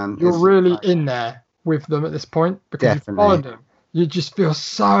witch, man. You're really in there with them at this point because you followed them. You just feel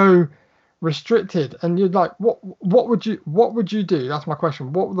so restricted, and you're like, what would you do? That's my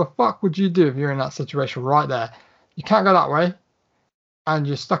question. What the fuck would you do if you're in that situation right there? You can't go that way, and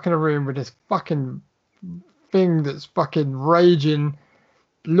you're stuck in a room with this fucking thing that's fucking raging.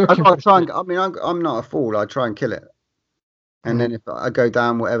 I'm not a fool. I try and kill it, and then if I go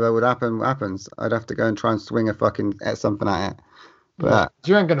down, whatever would happen happens. I'd have to go and try and swing something at it. But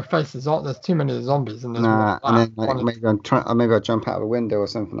you ain't gonna face the zombies. There's too many zombies, and then maybe I'll jump out of a window or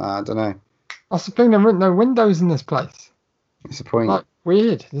something like that. I don't know. That's the thing. There are no windows in this place. It's the point. Like,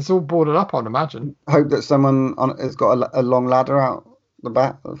 weird. It's all boarded up, I'd imagine. I hope that someone has got a long ladder out the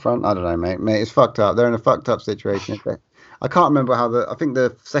back, the front. I don't know, mate. It's fucked up. They're in a fucked up situation. I can't remember how I think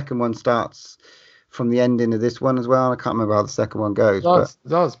the second one starts from the ending of this one as well. I can't remember how the second one goes. It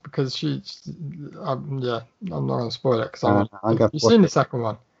does because I'm not going to spoil it because you've seen the second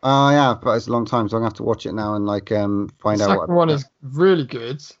one. Oh yeah, but it's a long time, so I'm going to have to watch it now and find out. The second one is really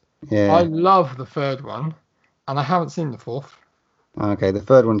good. Yeah. I love the third one, and I haven't seen the fourth. Okay, the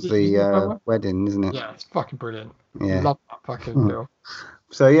third one's the wedding, isn't it? Yeah, it's fucking brilliant. Yeah. I love that fucking film.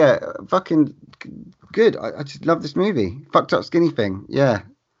 So yeah, fucking good. I just love this movie. Fucked up skinny thing. Yeah.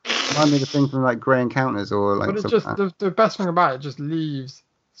 Remind me of the thing from like Grey Encounters or like. But it just the best thing about it just leaves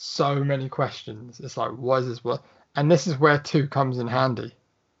so many questions. It's like, what is this? What? And this is where 2 comes in handy.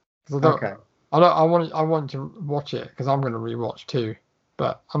 Okay. I want to watch it because I'm going to rewatch 2,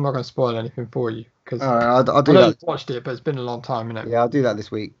 but I'm not going to spoil anything for you because I'll do that. You've watched it, but it's been a long time, isn't it? Yeah, I'll do that this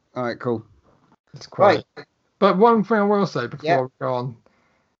week. All right, cool. It's quite. Right. But one thing I will say before we go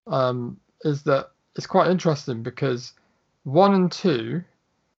on is that it's quite interesting because 1 and 2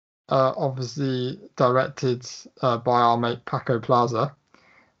 are obviously directed by our mate Paco Plaza,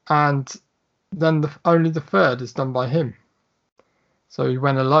 and then only the third is done by him. So he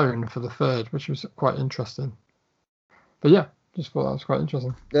went alone for the third, which was quite interesting. But yeah, just thought that was quite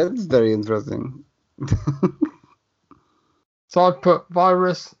interesting. That's very interesting. So I put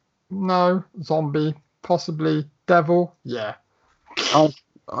virus, no. Zombie, possibly. Devil, yeah.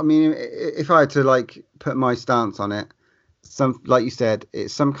 I mean, if I had to put my stance on it, like you said,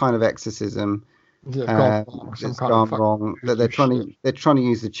 it's some kind of exorcism. Yeah, gone wrong. That they're trying to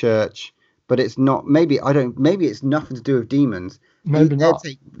use the church, but it's not. Maybe it's nothing to do with demons. Maybe not.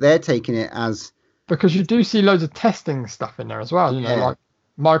 They're taking it as because you do see loads of testing stuff in there as well. Like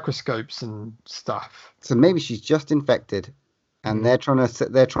microscopes and stuff. So maybe she's just infected, and they're trying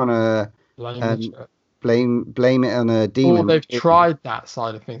to blame it on a demon. Or they've tried that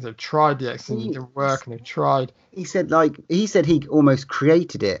side of things. They've tried the exorcism, it didn't work, and they've tried. He said he almost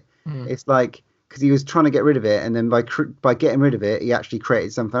created it. It's like because he was trying to get rid of it, and then by getting rid of it, he actually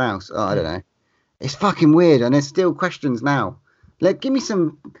created something else. I don't know. It's fucking weird, and there's still questions now. Give me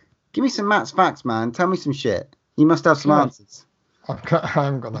some Matt's facts, man. Tell me some shit. You must have some answers. I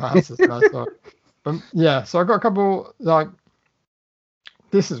haven't got the answers. But yeah, so I got a couple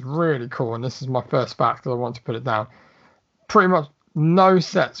this is really cool, and this is my first fact because I want to put it down. Pretty much no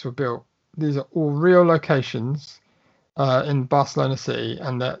sets were built. These are all real locations in Barcelona City,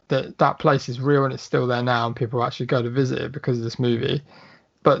 and that place is real and it's still there now, and people actually go to visit it because of this movie.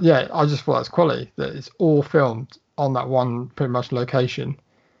 But yeah, I just thought that's quality, that it's all filmed on that one pretty much location,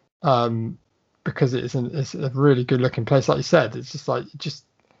 because it's a really good looking place. Like you said, it's just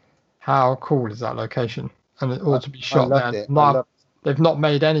how cool is that location, and it ought to be shot there. They've not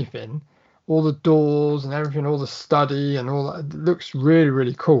made anything. All the doors and everything, all the study and all that, it looks really,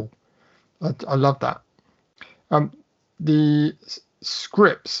 really cool. I love that. The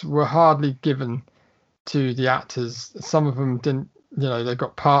scripts were hardly given to the actors. Some of them didn't, they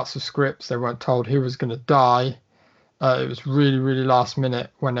got parts of scripts. They weren't told who was going to die. It was really, really last minute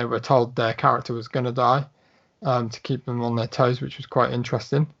when they were told their character was going to die, to keep them on their toes, which was quite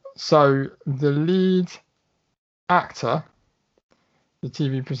interesting. So the lead actor, the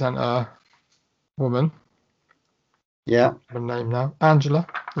TV presenter woman, her name now, Angela,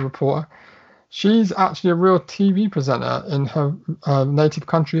 the reporter, she's actually a real TV presenter in her native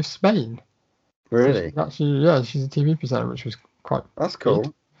country of Spain. Really? So she's a TV presenter, which was quite. That's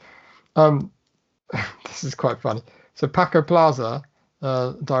cool. This is quite funny. So Paco Plaza,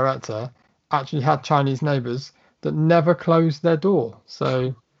 director, actually had Chinese neighbours that never closed their door.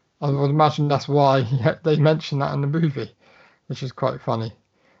 So I would imagine that's why they mentioned that in the movie, which is quite funny.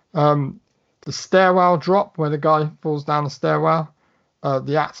 The stairwell drop where the guy falls down the stairwell.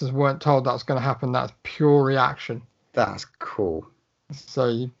 The actors weren't told that was going to happen. That's pure reaction. That's cool. So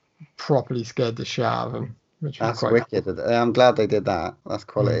you properly scared the shit out of them. That's wicked. Cool. I'm glad they did that. That's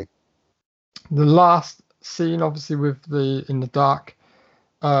quality. The last scene, obviously, in the dark,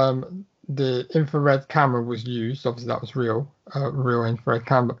 the infrared camera was used. Obviously, that was real infrared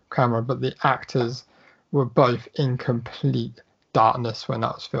camera. But the actors were both in complete darkness when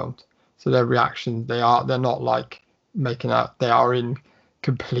that was filmed. So their reactions, they're not like making out. They are in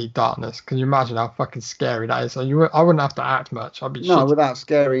complete darkness. Can you imagine how fucking scary that is? So I wouldn't have to act much. I'd be with that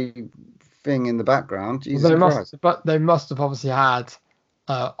scary thing in the background. Jesus Christ. But they must have obviously had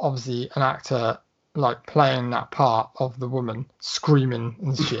an actor like playing that part of the woman screaming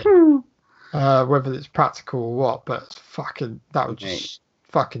and shit. Whether it's practical or what, but it's that would just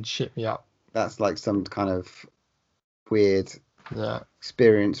fucking shit me up. That's like some kind of weird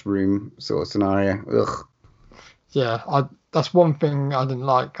experience room sort of scenario. Ugh. Yeah, that's one thing I didn't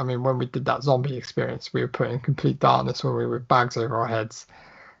like. I mean, when we did that zombie experience, we were put in complete darkness when we were with bags over our heads.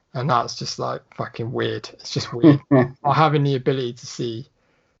 And that's just like fucking weird. It's just weird. Not having the ability to see,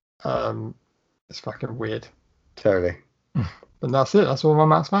 it's fucking weird. Totally. And that's it. That's all my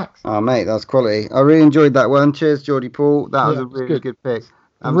Matt's facts. Oh, mate, that's quality. I really enjoyed that one. Cheers, Geordie Paul. That was a really good pick.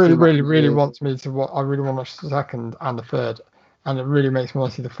 I really wants me to. I really want to watch the second and the third, and it really makes me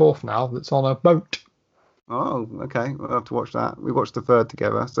want to see the fourth now. That's on a boat. Oh, okay. We'll have to watch that. We watched the third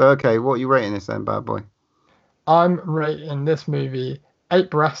together. So, okay, what are you rating this then, bad boy? I'm rating this movie 8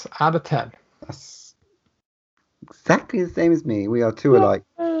 breaths out of 10. That's exactly the same as me. We are two alike.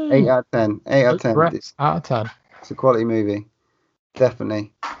 8 out of 10. 8 out of 10. Breaths out of 10. It's a quality movie.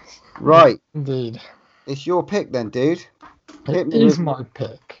 Definitely. Right. Indeed. It's your pick then, dude. It is my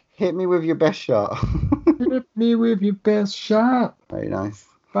pick. Hit me with your best shot. Hit me with your best shot. Very nice.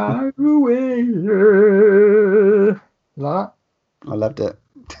 Fire away. Like that? I loved it.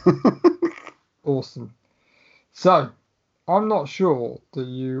 Awesome. So, I'm not sure that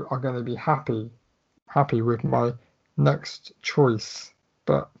you are going to be happy with my next choice,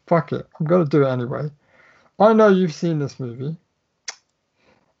 but fuck it, I'm going to do it anyway. I know you've seen this movie,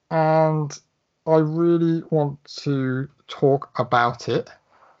 and I really want to talk about it,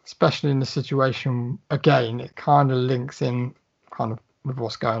 especially in the situation, again, it kind of links in kind of with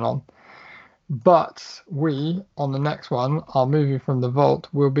what's going on. But we, on the next one, our movie from the vault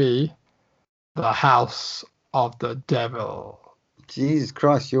will be The House of the Devil. Jesus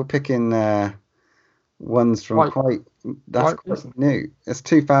Christ, you're picking ones from quite new. It's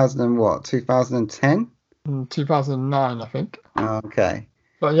 2010? 2009, I think. Okay.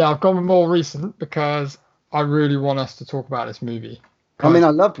 But yeah, I've gone with more recent because I really want us to talk about this movie. I mean, I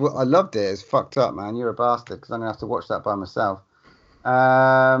loved it. It's fucked up, man. You're a bastard because I'm gonna have to watch that by myself. But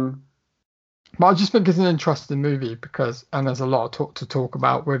I just think it's an interesting movie and there's a lot to talk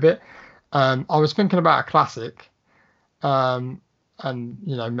about with it. I was thinking about a classic, and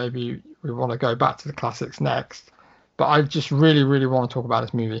maybe we want to go back to the classics next. But I just really, really want to talk about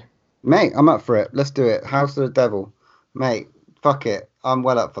this movie. Mate, I'm up for it. Let's do it. House of the Devil, mate. Fuck it. I'm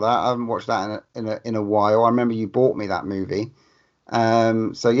well up for that. I haven't watched that in a while. I remember you bought me that movie.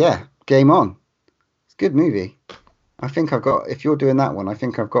 So yeah, game on. It's a good movie. I think if you're doing that one, I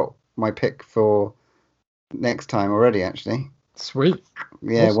think I've got my pick for next time already, actually. Sweet.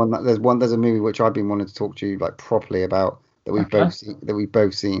 Yeah, Awesome. there's a movie which I've been wanting to talk to you like properly about that we've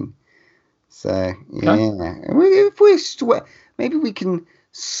both seen. So yeah, maybe we can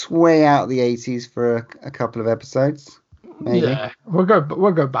sway out the 80s for a couple of episodes. Maybe. Yeah, we'll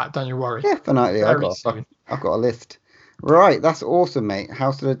go back. Don't you worry. Definitely. I've got a list. Right, that's awesome, mate.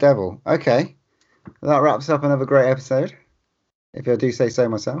 House of the Devil. Okay, that wraps up another great episode, if I do say so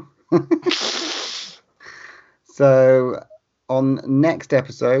myself. So, on next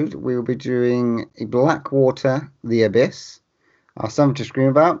episode, we will be doing Blackwater: The Abyss. Our Something to Scream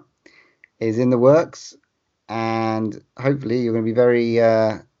About is in the works, and hopefully you're going to be very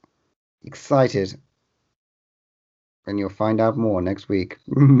excited when you'll find out more next week.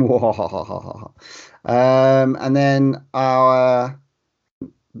 And then our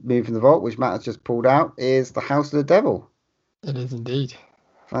Move from the Vault, which Matt has just pulled out, is The House of the Devil. It is indeed.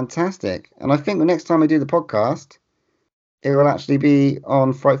 Fantastic. And I think the next time I do the podcast, it will actually be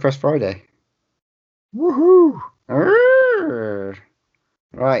on Fright Fresh Friday. Woohoo!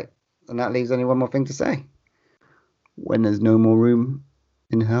 Right. And that leaves only one more thing to say. When there's no more room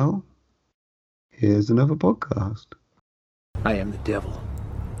in hell, here's another podcast. I am the devil,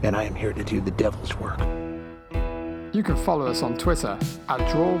 and I am here to do the devil's work. You can follow us on Twitter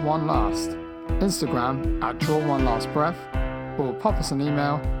 @DrawOneLast, Instagram @DrawOneLastBreath, or pop us an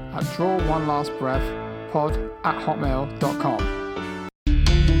email at drawnelastbreathpod@hotmail.com.